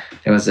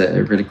 there was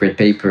a really great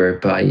paper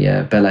by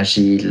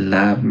Balaji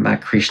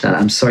Ramakrishnan.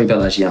 I'm sorry,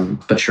 Balaji, I'm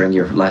butchering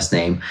your last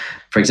name.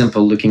 For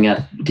example, looking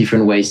at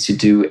different ways to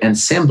do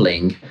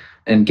ensembling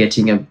and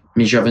getting a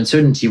measure of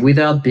uncertainty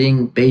without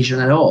being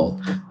Bayesian at all,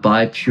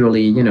 by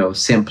purely,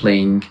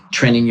 sampling,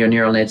 training your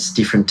neural nets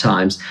different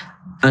times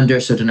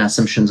under certain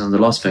assumptions on the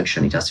loss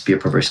function. It has to be a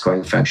proper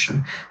scoring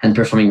function and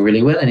performing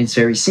really well. And it's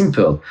very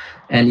simple.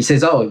 And he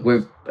says,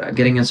 we're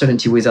getting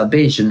uncertainty without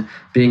being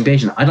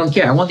Bayesian. I don't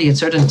care. I want the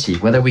uncertainty,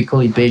 whether we call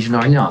it Bayesian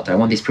or not. I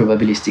want this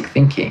probabilistic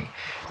thinking.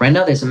 Right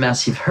now, there's a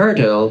massive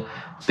hurdle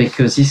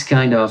because this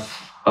kind of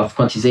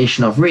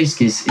quantization of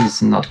risk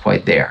is not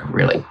quite there,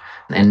 really,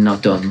 and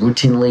not done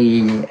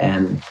routinely.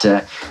 And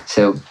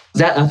so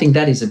I think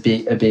that is a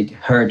big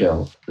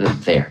hurdle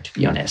there, to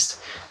be honest.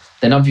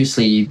 Then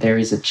obviously there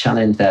is a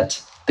challenge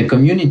that the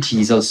community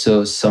is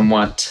also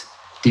somewhat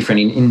different.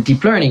 In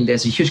deep learning,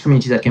 there's a huge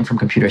community that came from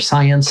computer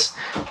science.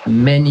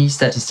 Many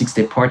statistics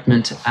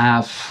departments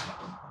have,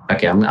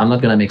 I'm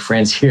not going to make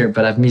friends here,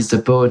 but I've missed the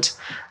boat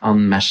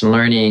on machine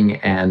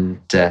learning and,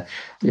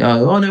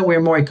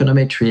 we're more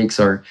econometrics,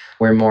 or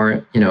we're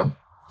more,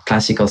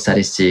 classical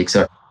statistics.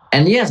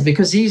 And yes,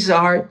 because these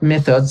are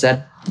methods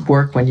that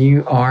work when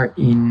you are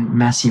in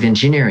massive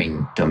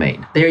engineering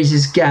domain. There is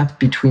this gap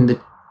between the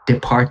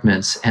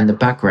departments and the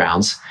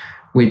backgrounds,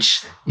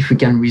 which, if we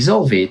can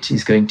resolve it,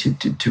 is going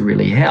to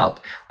really help.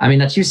 At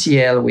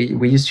UCL,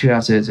 we used to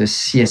have the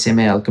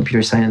CSML,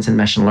 Computer Science and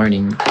Machine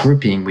Learning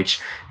grouping, which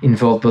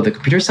involved both the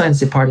Computer Science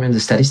department, the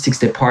Statistics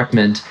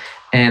department,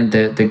 and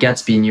the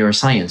Gatsby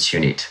Neuroscience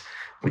unit,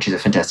 which is a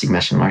fantastic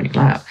machine learning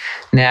lab.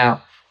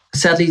 Now,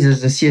 Sadly,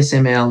 the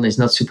CSML is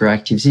not super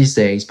active these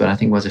days, but I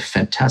think was a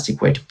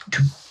fantastic way to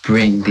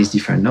bring these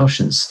different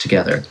notions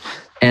together.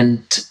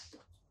 And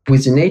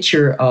with the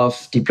nature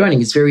of deep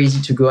learning, it's very easy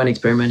to go and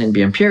experiment and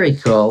be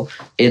empirical.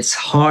 It's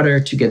harder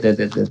to get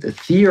the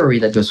theory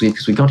that goes with it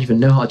because we can't even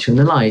know how to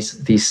analyze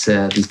these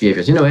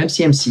behaviors.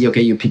 MCMC,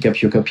 okay, you pick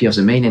up your copy of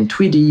the Main and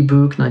Tweedy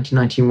book,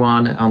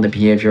 1991, on the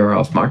behavior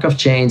of Markov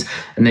chains,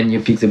 and then you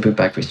pick the book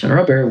by Christian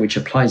Robert, which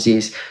applies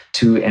this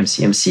to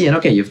MCMC, and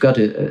okay, you've got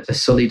a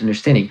solid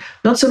understanding.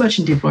 Not so much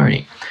in deep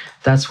learning.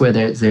 That's where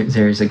there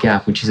is a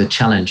gap, which is a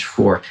challenge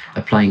for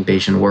applying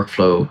Bayesian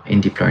workflow in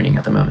deep learning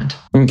at the moment.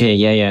 Okay,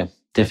 yeah.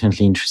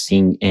 Definitely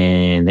interesting.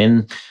 And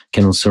then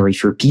can also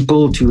refer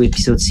people to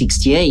episode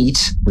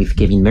 68 with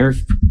Kevin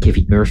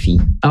Murphy.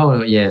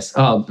 Oh, yes.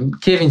 Oh,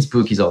 Kevin's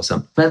book is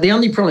awesome. But the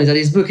only problem is that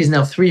his book is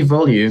now 3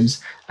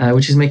 volumes,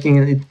 which is making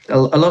it a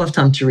lot of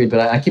time to read, but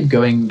I keep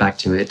going back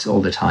to it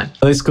all the time.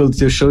 Oh, it's cool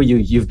to show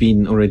you've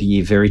been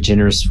already very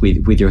generous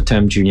with your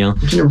time, Julien.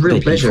 It's been a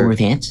real pleasure.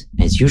 Before that,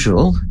 as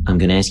usual, I'm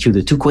going to ask you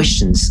the 2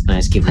 questions I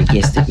ask every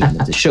guest at the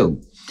end of the show.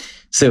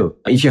 So,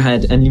 if you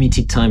had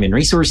unlimited time and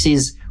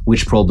resources,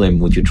 which problem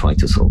would you try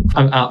to solve?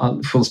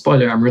 Full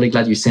spoiler, I'm really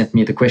glad you sent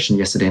me the question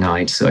yesterday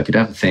night so I could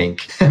have a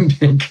think.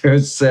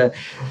 Because, I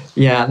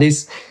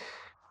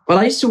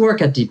used to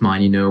work at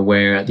Deepmind,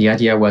 where the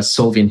idea was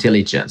solve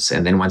intelligence.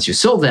 And then once you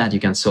solve that, you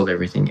can solve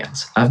everything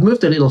else. I've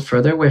moved a little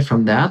further away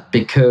from that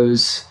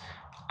because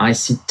I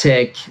see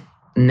tech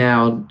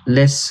now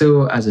less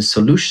so as a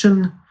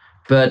solution,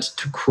 but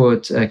to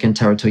quote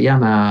Kentaro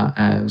Toyama,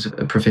 who's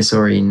a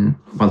professor in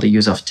the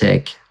use of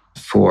tech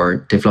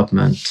for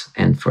development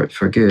and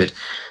for good,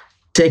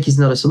 tech is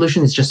not a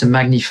solution, it's just a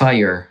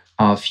magnifier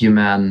of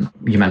human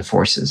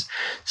forces.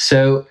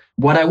 So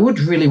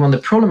the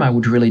problem I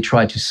would really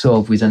try to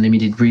solve with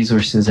unlimited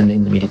resources and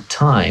unlimited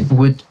time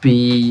would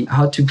be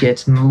how to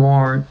get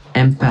more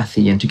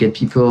empathy and to get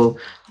people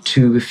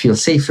to feel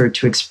safer,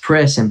 to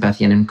express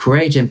empathy and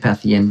encourage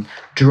empathy and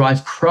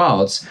drive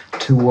crowds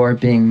toward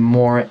being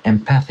more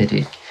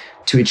empathetic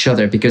to each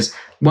other. Because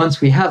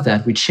once we have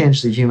that, we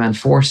change the human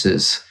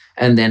forces.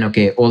 And then,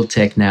 okay, all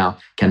tech now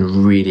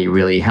can really,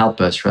 really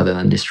help us rather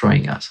than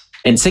destroying us.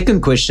 And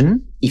second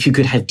question, if you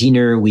could have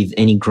dinner with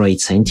any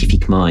great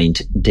scientific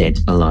mind, dead,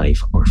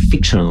 alive, or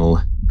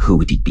fictional, who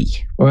would it be?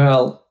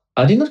 Well,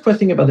 I did not quite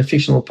think about the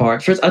fictional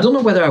part. First, I don't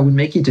know whether I would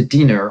make it a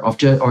dinner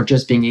or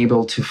just being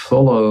able to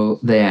follow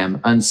them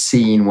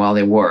unseen while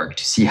they work,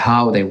 to see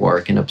how they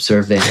work and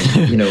observe them,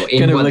 in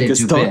kind of what like they a do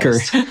stalker.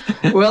 best.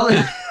 Well,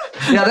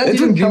 yeah, that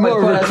didn't come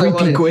more of a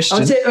creepy question. I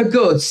would say a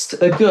ghost.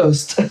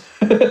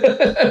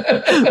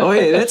 Oh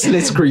yeah,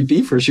 that's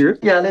creepy for sure.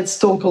 Yeah, let's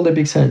talk all the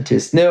big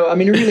scientists. No, I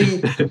mean,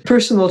 really,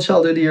 personal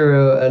childhood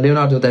hero,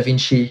 Leonardo da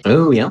Vinci.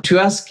 Oh yeah. To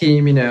ask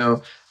him,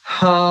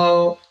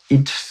 how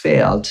it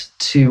felt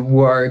to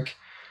work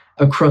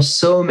across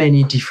so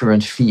many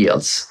different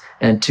fields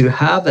and to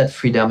have that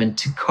freedom and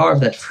to carve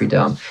that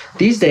freedom.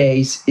 These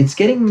days, it's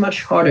getting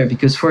much harder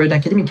because for an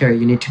academic career,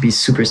 you need to be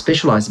super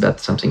specialized about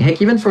something.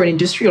 Heck, even for an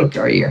industrial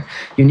career,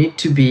 you need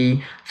to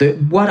be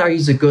what are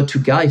you the go-to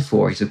guy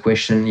for is a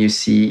question you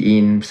see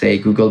in, say,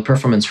 Google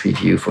Performance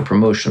Review for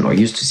promotion, or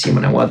used to see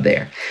when I was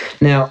there.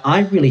 Now,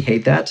 I really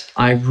hate that.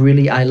 I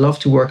love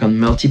to work on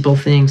multiple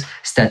things,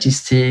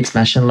 statistics,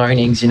 machine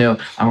learnings.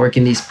 I work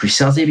in these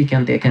precisely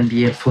because they can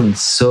be helpful in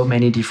so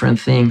many different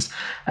things.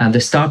 The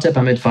startup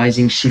I'm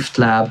advising, Shift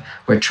Lab,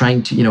 we're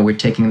trying to, we're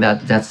taking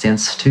that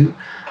stance too.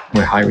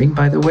 We're hiring,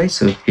 by the way,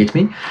 so hit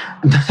me.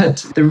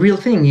 But the real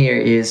thing here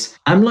is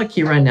I'm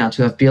lucky right now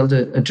to have built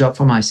a job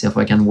for myself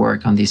where I can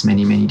work on these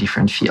many, many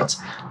different fields.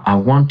 I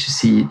want to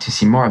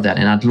see more of that.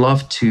 And I'd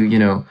love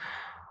to,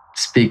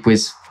 speak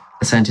with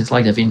a scientist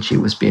like Da Vinci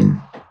who's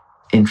been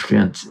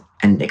influenced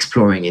and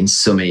exploring in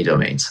so many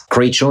domains.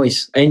 Great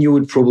choice. And you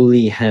would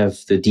probably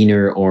have the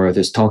dinner or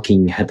the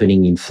stalking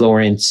happening in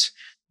Florence,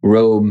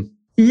 Rome.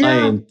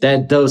 Yeah.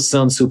 That does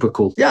sound super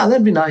cool. Yeah,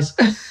 that'd be nice.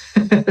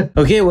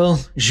 Okay, well,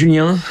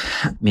 Julien,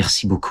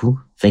 merci beaucoup.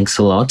 Thanks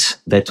a lot.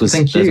 That was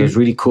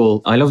really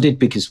cool. I loved it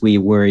because we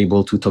were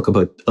able to talk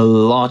about a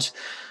lot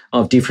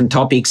of different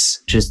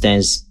topics, just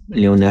as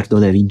Leonardo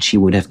da Vinci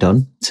would have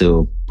done.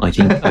 So I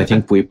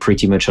think we're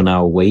pretty much on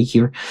our way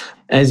here.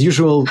 As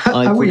usual,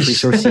 I put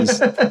resources.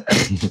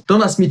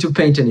 Don't ask me to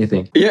paint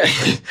anything. Yeah.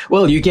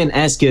 Well, you can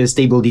ask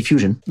Stable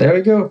Diffusion. There we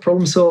go.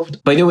 Problem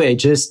solved. By the way,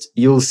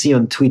 you'll see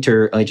on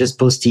Twitter, I just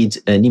posted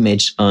an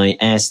image. I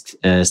asked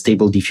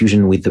Stable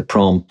Diffusion with the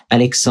prompt,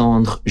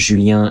 Alexandre,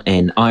 Julien,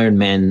 and Iron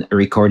Man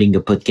recording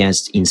a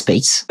podcast in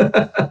space.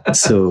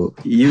 So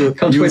you'll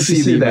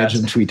see the image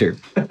on Twitter.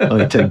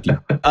 I tagged you.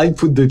 I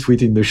put the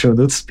tweet in the show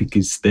notes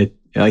because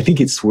I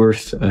think it's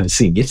worth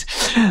seeing it.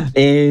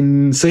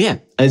 And so, yeah,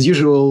 as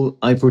usual,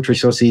 I put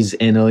resources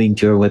and a link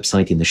to our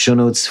website in the show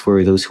notes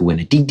for those who want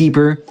to dig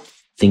deeper.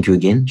 Thank you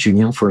again,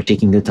 Julien, for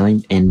taking the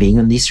time and being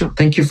on this show.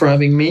 Thank you for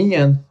having me,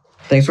 and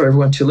thanks for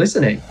everyone to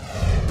listening.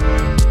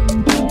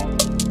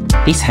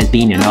 This has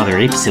been another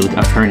episode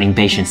of Learning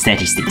Bayesian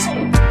Statistics.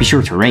 Be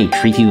sure to rate,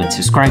 review, and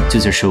subscribe to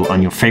the show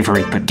on your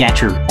favorite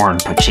podcatcher or on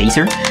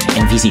Podchaser,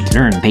 and visit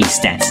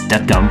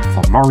learnbayesstats.com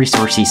for more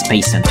resources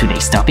based on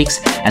today's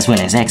topics, as well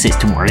as access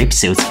to more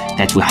episodes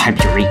that will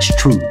help you reach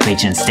true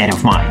Bayesian state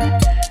of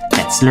mind.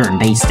 That's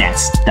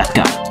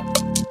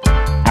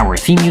learnbayesstats.com. Our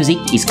theme music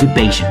is Good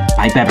Bayesian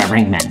by Baba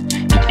Brinkman,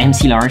 with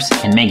MC Lars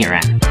and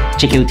Megaran.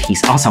 Check out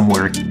his awesome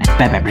work at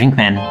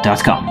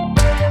bababrinkman.com.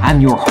 I'm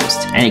your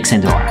host, Alex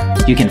Andorra.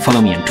 You can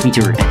follow me on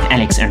Twitter at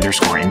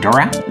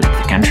Alex_Andorra,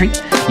 like the country.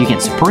 You can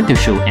support the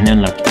show and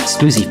unlock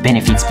exclusive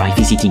benefits by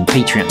visiting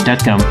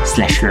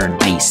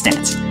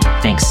patreon.com/learnbayesstats.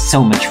 Thanks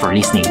so much for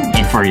listening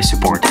and for your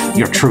support.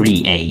 You're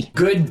truly a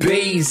good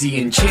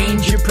Bayesian.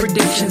 Change your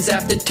predictions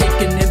after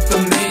taking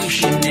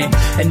information in.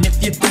 And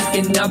if you're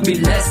thinking I'll be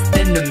less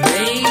than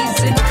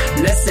amazing,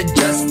 let's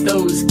adjust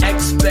those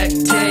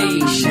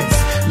expectations.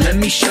 Let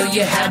me show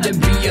you how to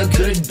be a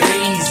good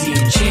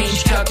Bayesian.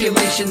 Change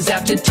calculations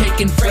after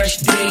taking fresh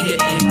data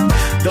in.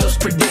 Those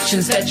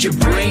predictions that your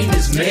brain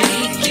is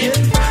making,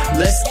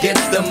 let's get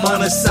them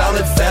on a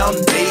solid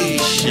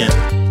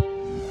foundation.